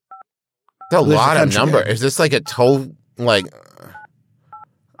 That's a lot of number. Is this like a toll like?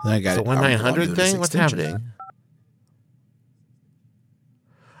 I got it. 1-900 thing. What's happening?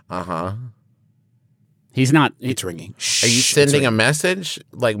 He's not. It's ringing. Are you sending a message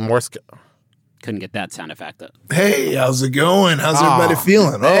like Morse? Couldn't get that sound effect up. Hey, how's it going? How's everybody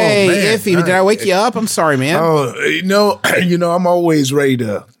feeling? Hey, man. Iffy, did I wake you up? I'm sorry, man. Oh, I'm always ready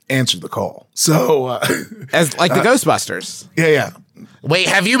to answer the call. So, as like the Ghostbusters. Yeah. Wait,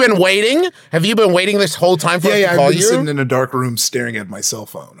 have you been waiting? Have you been waiting this whole time for us to call I've been you? sitting in a dark room staring at my cell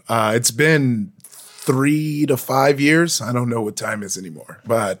phone. It's been 3 to 5 years. I don't know what time is anymore,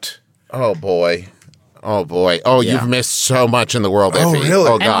 but oh boy. Oh, you've missed so much in the world, Iffy. Oh, really?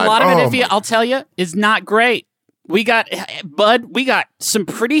 Oh, God. And a lot of it, Iffy, I'll tell you, is not great. We got some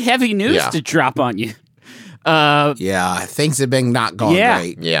pretty heavy news to drop on you. Things have been not going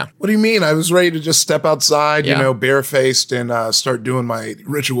great. Yeah. What do you mean? I was ready to just step outside, barefaced and start doing my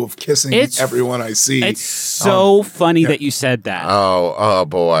ritual of kissing everyone I see. It's so funny that you said that. Oh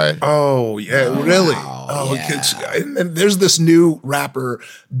boy. Oh, yeah, really? And there's this new rapper,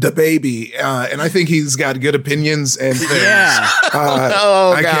 DaBaby, and I think he's got good opinions and things. Yeah.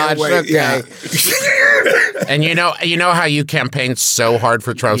 I can't wait. Okay. Yeah. And you know how you campaigned so hard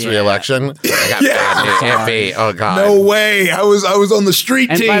for Trump's reelection? I got bad news, Iffy. Oh God. No way. I was on the street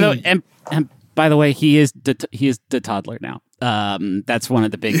team. By the way, he is the toddler now. That's one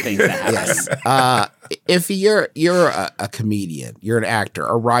of the big things that happens. Yes. If you're a comedian, you're an actor,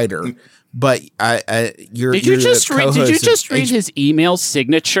 a writer, but Did you just read his email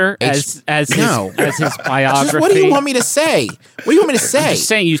signature as his biography? What do you want me to say? What do you want me to say? I'm just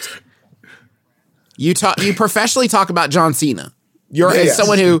saying you professionally talk about John Cena. You're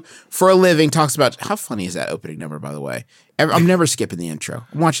someone who, for a living, talks about how funny is that opening number. By the way, I'm never skipping the intro.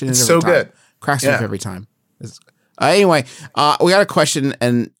 I'm watching it every time. Good. Cracks me up every time. Anyway, we got a question,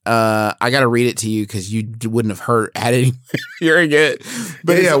 and I got to read it to you because you wouldn't have had any hearing it.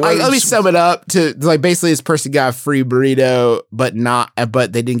 But let me sum it up to like basically this person got a free burrito, but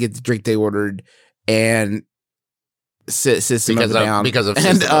they didn't get the drink they ordered, and system down because of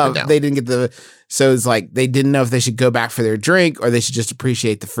and down. They didn't get so it's like they didn't know if they should go back for their drink or they should just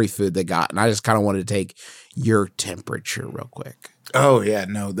appreciate the free food they got. And I just kind of wanted to take your temperature real quick. Oh yeah,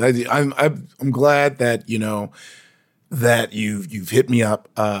 no, I'm glad that that you've hit me up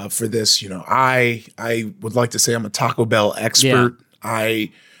for this. I would like to say I'm a Taco Bell expert. Yeah.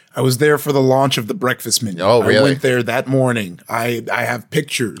 I was there for the launch of the breakfast menu. Oh, really? I went there that morning. I have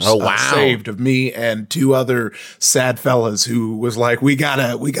pictures saved of me and 2 other sad fellas who was like, we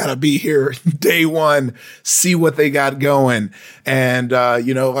gotta be here day one, see what they got going. And I've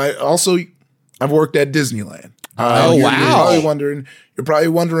worked at Disneyland. You're probably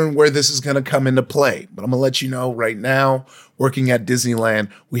wondering where this is going to come into play, but I'm going to let you know right now, working at Disneyland,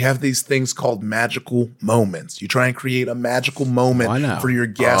 we have these things called magical moments. You try and create a magical moment for your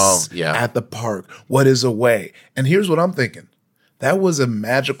guests at the park. What is a way? And here's what I'm thinking. That was a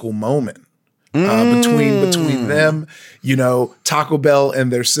magical moment. Between them, Taco Bell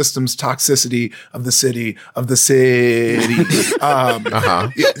and their system's toxicity of the city.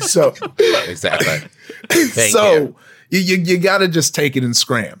 So exactly. So you got to just take it and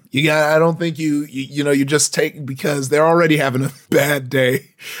scram. I don't think you just take because they're already having a bad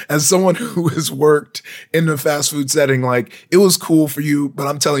day. As someone who has worked in a fast food setting, like it was cool for you, but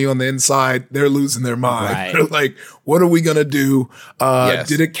I'm telling you on the inside, they're losing their mind. Right. They're like, what are we going to do?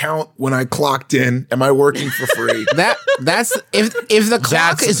 Did it count when I clocked in? Am I working for free? That's if the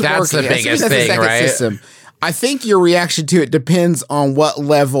clock is working, that's the biggest thing, right? System, I think your reaction to it depends on what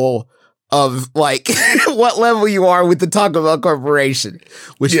level of what level you are with the Taco Bell Corporation,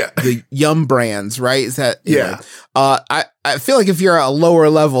 which the Yum Brands, right? Is that I feel like if you're a lower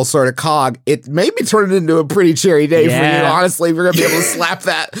level sort of cog, it maybe turned into a pretty cherry day for you. Honestly, we're gonna be able to slap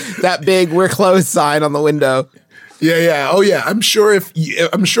that big "We're closed" sign on the window. Yeah. Oh yeah. I'm sure if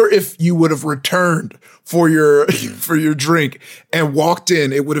you would have returned for your drink and walked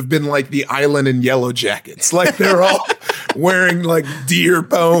in, it would have been like the island in Yellow Jackets. Like they're all wearing like deer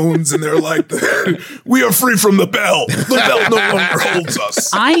bones and they're like, we are free from the bell. The bell no longer holds us.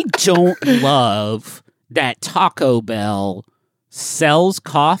 I don't love that Taco Bell sells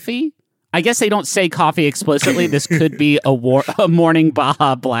coffee. I guess they don't say coffee explicitly. This could be a morning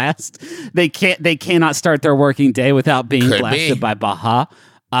Baja Blast. They cannot start their working day without being blasted by Baja.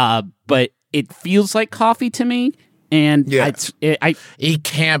 But it feels like coffee to me, and it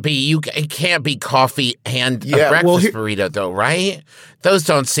can't be. It can't be coffee and a breakfast burrito, though, right? Those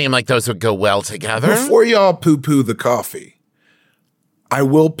don't seem like those would go well together. Before y'all poo-poo the coffee, I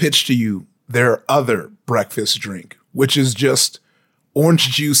will pitch to you their other breakfast drink, which is just orange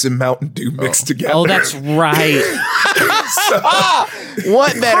juice and Mountain Dew mixed together. Oh, that's right.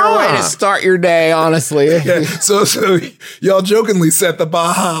 What better way to start your day, honestly? So y'all jokingly set the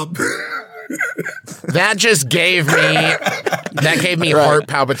Baja. That just gave me heart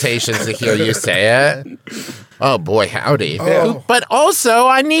palpitations to hear you say it. Oh boy, howdy. Oh. But also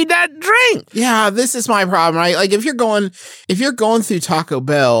I need that drink. Yeah, this is my problem, right? Like if you're going through Taco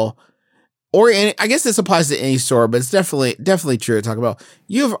Bell, or I guess this applies to any store, but it's definitely true at Taco Bell.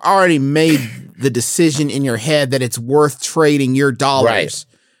 You've already made the decision in your head that it's worth trading your dollars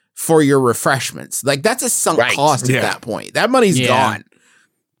for your refreshments. Like that's a sunk cost at that point. That money's gone.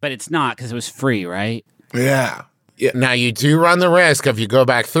 But it's not because it was free, right? Yeah. Now you do run the risk if you go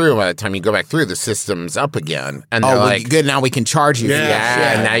back through. By the time you go back through, the system's up again, and they're like, "Good, now we can charge you."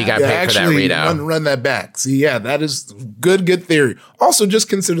 Yeah, now you got to pay for that readout. Run that back. See, that is good theory. Also, just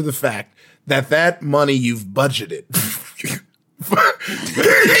consider the fact that money you've budgeted.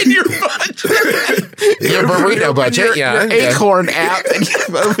 In your budget, your burrito budget, your Acorn app, and you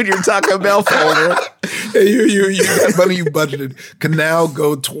open your Taco Bell folder. That money you budgeted can now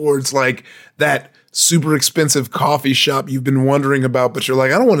go towards like that super expensive coffee shop you've been wondering about, but you're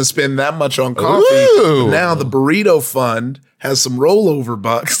like, I don't want to spend that much on coffee. Now the burrito fund has some rollover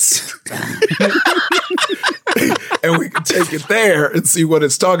bucks. And we can take it there and see what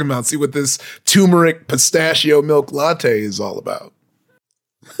it's talking about. See what this turmeric pistachio milk latte is all about.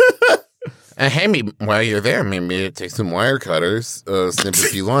 And hey, while you're there, maybe take some wire cutters, snip a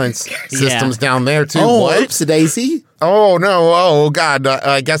few lines. System's down there too. Oh, whoops, Daisy. Oh no! Oh God!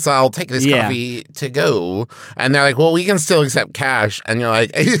 I guess I'll take this coffee to go. And they're like, "Well, we can still accept cash." And you're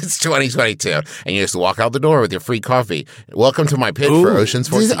like, "It's 2022," and you just walk out the door with your free coffee. Welcome to my pitch for Ocean's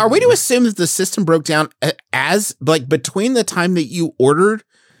 14. Are we to assume that the system broke down as like between the time that you ordered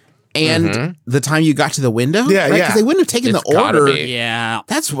and the time you got to the window? Yeah, right? Because they wouldn't have taken the order. Yeah,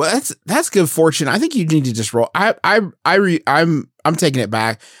 that's good fortune. I think you need to just roll. I'm taking it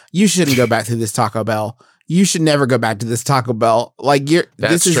back. You shouldn't go back through this Taco Bell. You should never go back to this Taco Bell. Like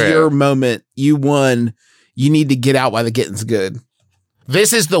this is your moment. You won. You need to get out while the getting's good.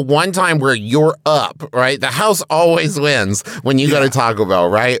 This is the one time where you're up, right? The house always wins when you go to Taco Bell,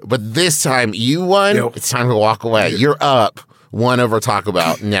 right? But this time you won. Yep. It's time to walk away. You're up. One over Taco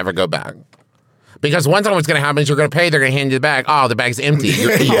Bell. Never go back. Because one time what's going to happen is you're going to pay. They're going to hand you the bag. Oh, the bag's empty.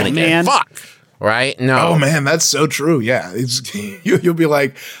 You're eating again. Man. Fuck. Right? No. Oh man, that's so true. Yeah, you'll be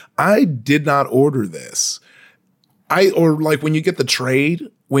like, I did not order this. Or like when you get the trade,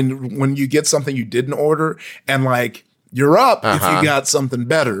 when you get something you didn't order, and like you're up if you got something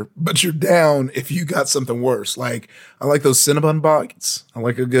better, but you're down if you got something worse. Like I like those Cinnabon bites. I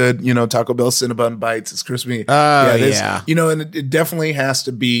like a good, Taco Bell Cinnabon bites. It's crispy. And it definitely has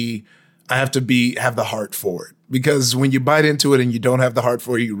to be. I have to have the heart for it, because when you bite into it and you don't have the heart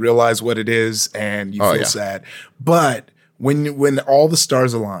for it, you realize what it is and you feel sad. But when all the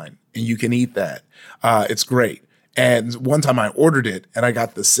stars align and you can eat that, it's great. And one time I ordered it and I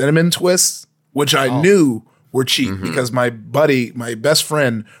got the cinnamon twists, which I knew were cheap because my best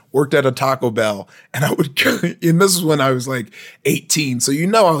friend worked at a Taco Bell, and I would, and this is when I was like 18. So,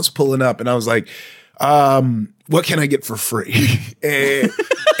 I was pulling up and I was like, what can I get for free?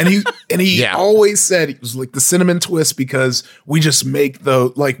 and he always said, it was like the cinnamon twist, because we just make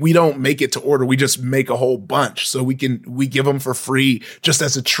we don't make it to order. We just make a whole bunch. So we give them for free just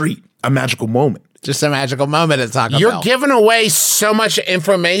as a treat, a magical moment. Just a magical moment at Taco Bell. You're giving away so much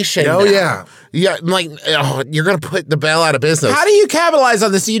information. Oh, now. Yeah, like, you're going to put the Bell out of business. How do you capitalize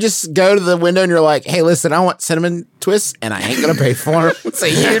on this? You just go to the window and you're like, hey, listen, I want cinnamon twists, and I ain't going to pay for them. So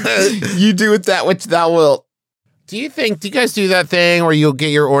you do with that which thou wilt. Do you guys do that thing where you'll get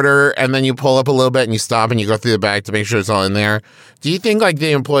your order and then you pull up a little bit and you stop and you go through the bag to make sure it's all in there? Do you think like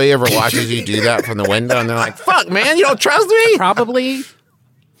the employee ever watches you do that from the window and they're like, fuck, man, you don't trust me? Probably.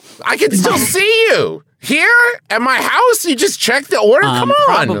 I can still see you. Here at my house, you just check the order? Come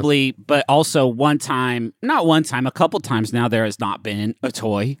on. Probably, but also a couple times now, there has not been a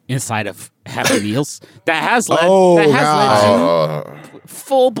toy inside of Happy Meals that has led to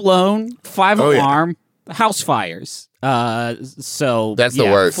full-blown 5-alarm house fires. So that's the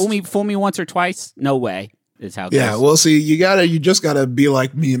worst. Fool me once or twice, no way. Is how it goes. Well, see, you just gotta be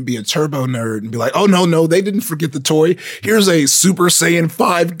like me and be a turbo nerd and be like, oh no, they didn't forget the toy. Here's a Super Saiyan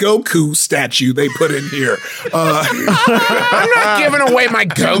 5 Goku statue they put in here. I'm not giving away my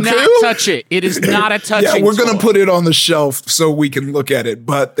Goku. Do not touch it. It is not a touching. Yeah, we're gonna put it on the shelf so we can look at it,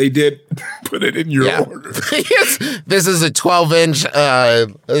 but they did put it in your order. Yes, this is a 12-inch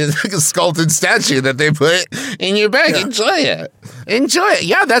sculpted statue that they put in your bag. Yeah. Enjoy it.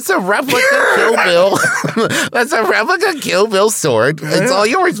 Yeah, that's a replica Kill Bill. That's a replica Kill Bill sword. It's all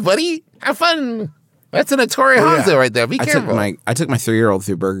yours, buddy. Have fun. That's an Hattori Hanzo right there. Be careful. I took my 3-year-old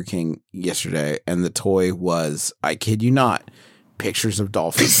through Burger King yesterday, and the toy was, I kid you not, pictures of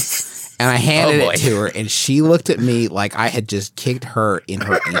dolphins. And I handed it to her, and she looked at me like I had just kicked her in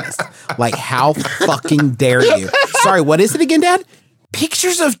her anus. Like, how fucking dare you? Sorry, what is it again, Dad?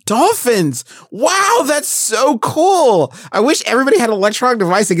 Pictures of dolphins. Wow, that's so cool. I wish everybody had an electronic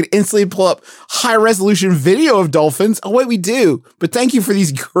device that could instantly pull up high-resolution video of dolphins. Oh, wait, we do. But thank you for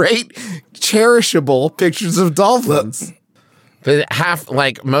these great, cherishable pictures of dolphins. But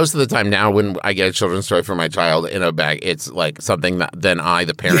most of the time now when I get a children's toy for my child in a bag, it's like something that then I,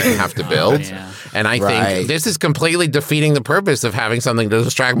 the parent, have to build. And I think this is completely defeating the purpose of having something to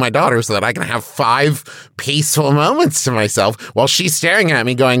distract my daughter so that I can have 5 peaceful moments to myself while she's staring at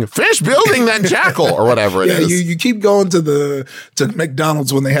me going, finish building that jackal or whatever it is. You keep going to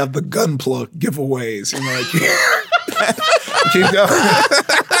McDonald's when they have the gun plug giveaways. And keep going.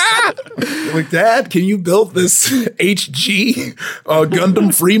 Like, Dad, can you build this HG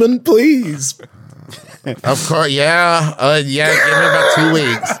Gundam Freeman, please? Of course, yeah. Give me about 2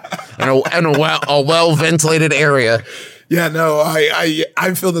 weeks in a well-ventilated area. Yeah, no,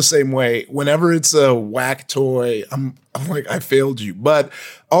 I feel the same way. Whenever it's a whack toy, I'm like, I failed you. But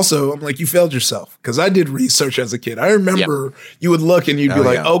also, I'm like, you failed yourself. Because I did research as a kid. I remember you would look and you'd be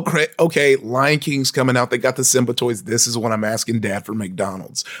like, okay, Lion King's coming out. They got the Simba toys. This is what I'm asking Dad for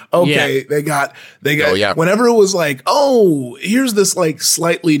McDonald's. Okay, they got. Whenever it was like, oh, here's this like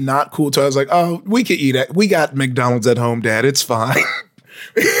slightly not cool toy. I was like, oh, we could eat it. We got McDonald's at home, Dad. It's fine.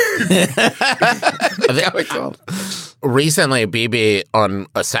 Recently, BB on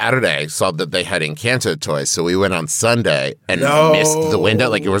a Saturday saw that they had Encanto toys, so we went on Sunday and missed the window.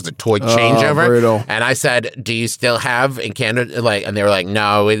 Like it was a toy changeover. Brutal. And I said, "Do you still have Encanto?" Like, and they were like,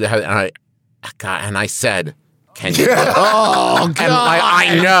 "No." And I said, "Can you?" Oh God! And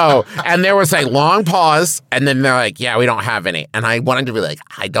I know. And there was a long pause, and then they're like, "Yeah, we don't have any." And I wanted to be like,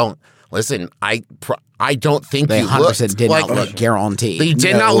 "I don't." Listen, I don't think they you looked. Did not look guaranteed. They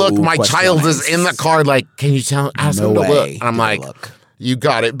did not look. My child is in the car. Like, can you ask him to look? And I'm like, you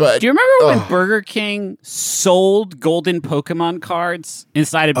got it. But do you remember when Burger King sold golden Pokemon cards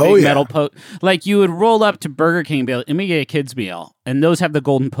inside a big metal like you would roll up to Burger King and be like, let me get a kid's meal, and those have the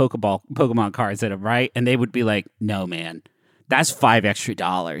golden Pokemon cards in them, right? And they would be like, no, man, that's $5 extra.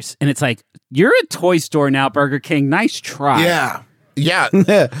 And it's like, you're a toy store now, Burger King. Nice try. Yeah,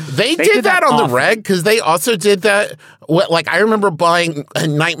 they did that on the reg because they also did that. Like I remember buying a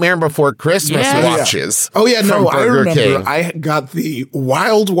Nightmare Before Christmas watches. Oh yeah, no, I remember. King. I got the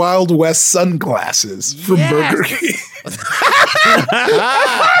Wild Wild West sunglasses from Burger King.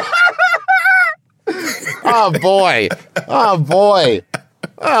 Oh boy!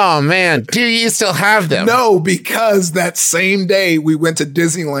 Oh man, do you still have them? No, because that same day we went to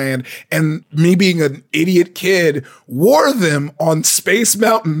Disneyland and me being an idiot kid wore them on Space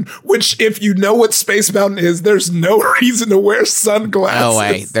Mountain, which if you know what Space Mountain is, there's no reason to wear sunglasses. No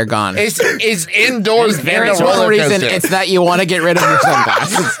way, they're gone. It's indoors. There's one reason, it's that you want to get rid of your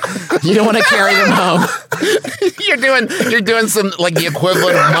sunglasses. You don't want to carry them home. You're doing some like the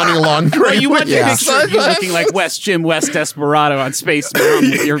equivalent of money laundering. Well, you want to picture you looking like Jim West Desperado on Space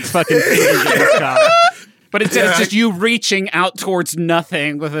Mountain with your fucking fingers in his top. But instead it's just you reaching out towards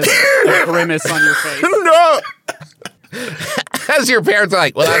nothing with a grimace on your face. No. As your parents are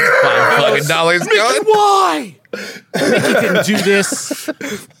like, well, that's $5 going. Why? Mickey didn't do this.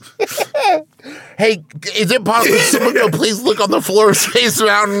 Hey, is it possible someone go please look on the floor of Space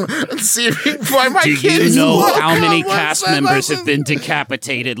Mountain and see if you can find my kids? Do you know how many cast members have been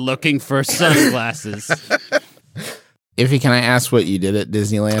decapitated looking for sunglasses? Iffy, can I ask what you did at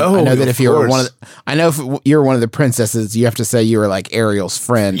Disneyland? Oh, I know that if you were if you're one of the princesses, you have to say you were like Ariel's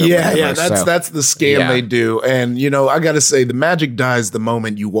friend. That's the scam they do. And I got to say, the magic dies the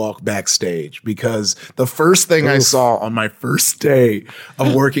moment you walk backstage, because the first thing I saw on my first day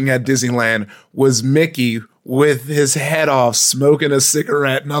of working at Disneyland was Mickey with his head off smoking a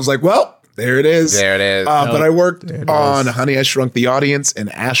cigarette, and I was like, well, there it is. But I worked on Honey, I Shrunk the Audience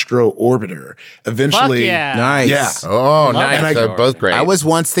and Astro Orbiter. Eventually. Nice. Yeah. Oh, nice. They're both great. I was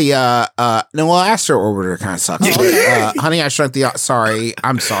once the, Astro Orbiter kind of sucks. Honey, I Shrunk the Sorry.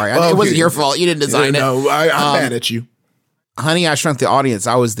 I'm sorry. It wasn't your fault. You didn't design it. No, I'm mad at you. Honey, I Shrunk the Audience.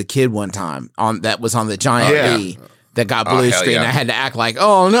 I was the kid one time that was on the giant B. That got blue screen. I had to act like,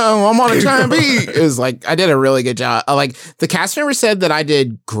 oh no, I'm on a giant B. It was like, I did a really good job. Like the cast member said that I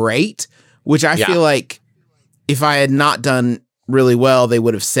did great, which I feel like if I had not done really well, they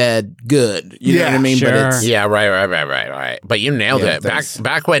would have said good. You know what I mean? Sure. But it's, right. But you nailed it.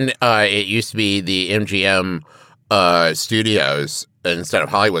 Back when it used to be the MGM studios, instead of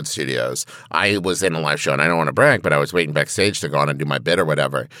Hollywood studios, I was in a live show, and I don't want to brag, but I was waiting backstage to go on and do my bit or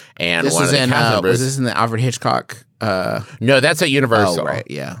whatever. And this was this in the Alfred Hitchcock? No, that's at Universal. Oh, right,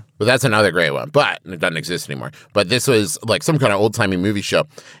 yeah. Well, that's another great one, but it doesn't exist anymore. But this was like some kind of old-timey movie show.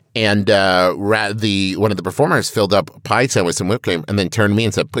 And one of the performers filled up a pie tin with some whipped cream and then turned to me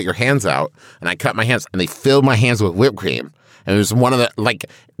and said, "Put your hands out." And I cut my hands, and they filled my hands with whipped cream. And it was one of the, like,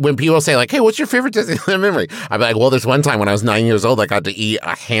 when people say, like, "Hey, what's your favorite Disneyland memory?" I'd be like, well, there's one time when I was 9 years old, I got to eat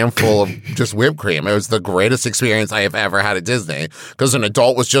a handful of just whipped cream. It was the greatest experience I have ever had at Disney. Because an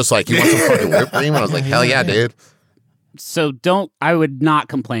adult was just like, "You want some fucking whipped cream?" And I was like, hell yeah, dude. So I would not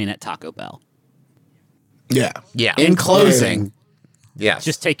complain at Taco Bell. Yeah. Yeah. In closing. Yes.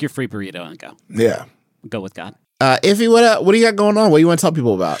 Just take your free burrito and go. Yeah. Go with God. Iffy, what do you got going on? What do you want to tell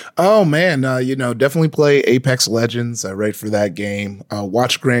people about? Oh man, definitely play Apex Legends. I write for that game.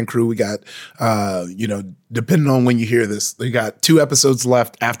 Watch Grand Crew. We got, depending on when you hear this, we got 2 episodes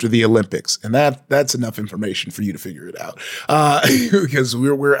left after the Olympics, and that's enough information for you to figure it out. Because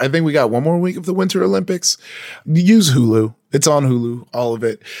I think we got one more week of the Winter Olympics. Use Hulu. It's on Hulu, all of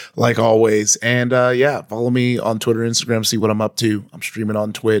it, like always. And follow me on Twitter, Instagram, see what I'm up to. I'm streaming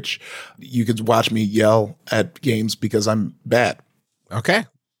on Twitch. You could watch me yell at games because I'm bad. Okay.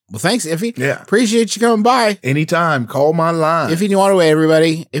 Well, thanks, Iffy. Yeah. Appreciate you coming by. Anytime. Call my line. Iffy Nwadaway,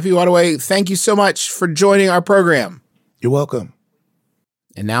 everybody. Iffy Nwadaway, thank you so much for joining our program. You're welcome.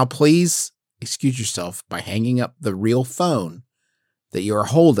 And now please excuse yourself by hanging up the real phone that you are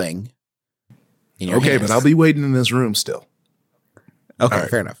holding in your hands. But I'll be waiting in this room still. Okay, right.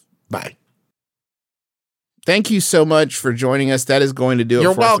 Fair enough. Bye. Thank you so much for joining us. That is going to do it.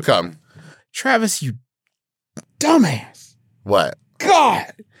 You're welcome. Travis, you dumbass. What?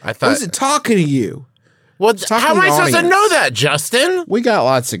 God. I wasn't talking to you. Well, how am I supposed to know that, Justin? We got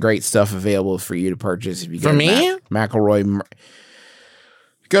lots of great stuff available for you to purchase if you go for me. McElroy.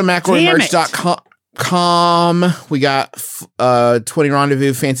 Go to McElroymerch.com. We got 20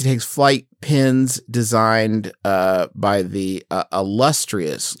 Rendezvous Fancy Takes Flight pins designed by the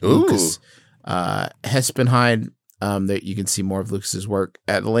illustrious Lucas Hespenheide. That you can see more of Lucas's work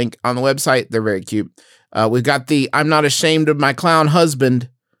at the link on the website. They're very cute. We've got the "I'm Not Ashamed of My Clown Husband"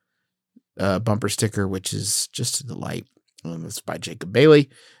 bumper sticker, which is just a delight. It's by Jacob Bailey.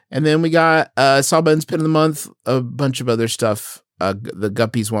 And then we got Sawbones Pin of the Month, a bunch of other stuff. The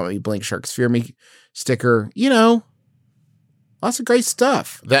Guppies Want Me, Blink Sharks Fear Me sticker. Lots of great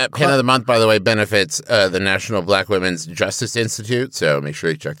stuff. That pin of the month, by the way, benefits the National Black Women's Justice Institute, so make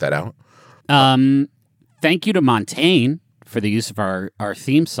sure you check that out. Thank you to Montaigne for the use of our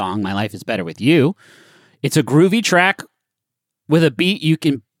theme song, My Life is Better With You. It's a groovy track with a beat you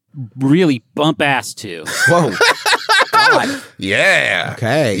can really bump ass to. Whoa. God. Yeah.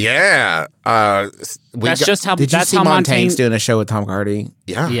 Okay. Yeah. That's just how. Did you that's see how Montaigne's doing a show with Tom Hardy?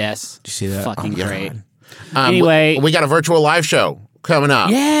 Yeah. Yes. Did you see that? Fucking great. Anyway, we got a virtual live show coming up.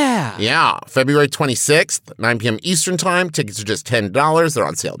 Yeah. Yeah. February 26th, 9 p.m. Eastern Time. Tickets are just $10. They're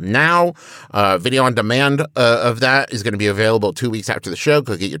on sale now. Video on demand of that is going to be available 2 weeks after the show.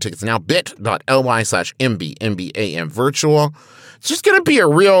 Go get your tickets now. bit.ly/MBMBaM virtual. It's just going to be a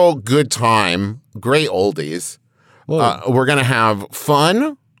real good time. Great oldies. We're going to have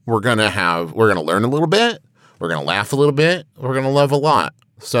fun. We're going to learn a little bit. We're going to laugh a little bit. We're going to love a lot.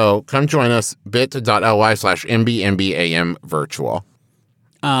 So come join us, bit.ly/MBMBaM virtual.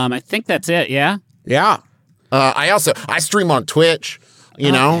 I think that's it, yeah? Yeah. I stream on Twitch,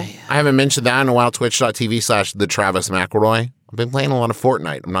 know. I haven't mentioned that in a while, twitch.tv/the Travis McElroy. I've been playing a lot of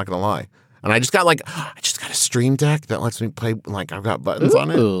Fortnite, I'm not going to lie. And I just got a Stream Deck that lets me play, I've got buttons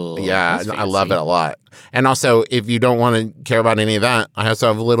on it. Yeah, I love it a lot. And also, if you don't want to care about any of that, I also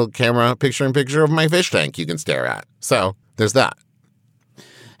have a little camera picture-in-picture of my fish tank you can stare at. So, there's that.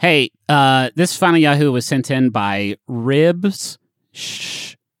 Hey, this Final Yahoo was sent in by Ribs.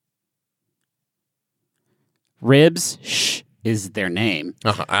 Ribs is their name.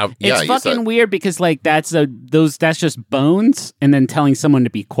 It's fucking weird because that's just bones and then telling someone to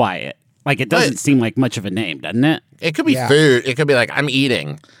be quiet. It doesn't seem like much of a name, doesn't it? It could be food. It could be I'm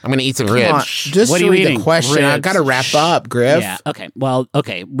eating. I'm going to eat some ribs. Just what are you eating? The question. Ribs. I've got to wrap up, Griff. Yeah. Okay. Well,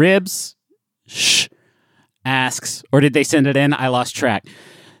 okay. Ribs asks, or did they send it in? I lost track.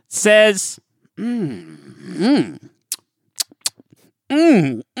 Says, anyone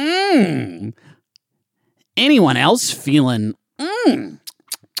else feeling,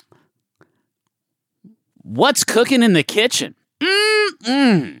 what's cooking in the kitchen?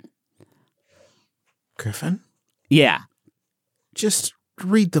 Griffin? Yeah. Just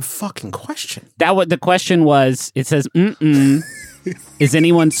read the fucking question. The question was, it says, is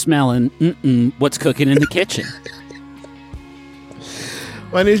anyone smelling, what's cooking in the kitchen?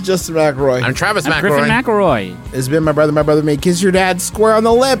 My name's Justin McElroy. I'm Travis McElroy. Griffin McElroy. It's been my brother may kiss your dad square on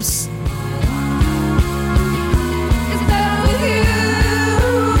the lips.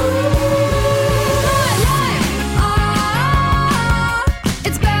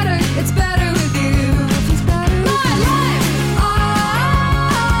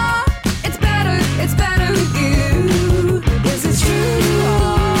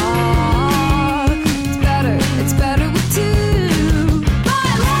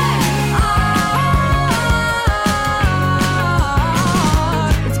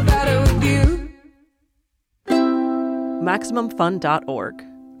 MaximumFun.org.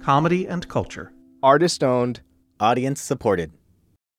 Comedy and culture. Artist owned. Audience supported.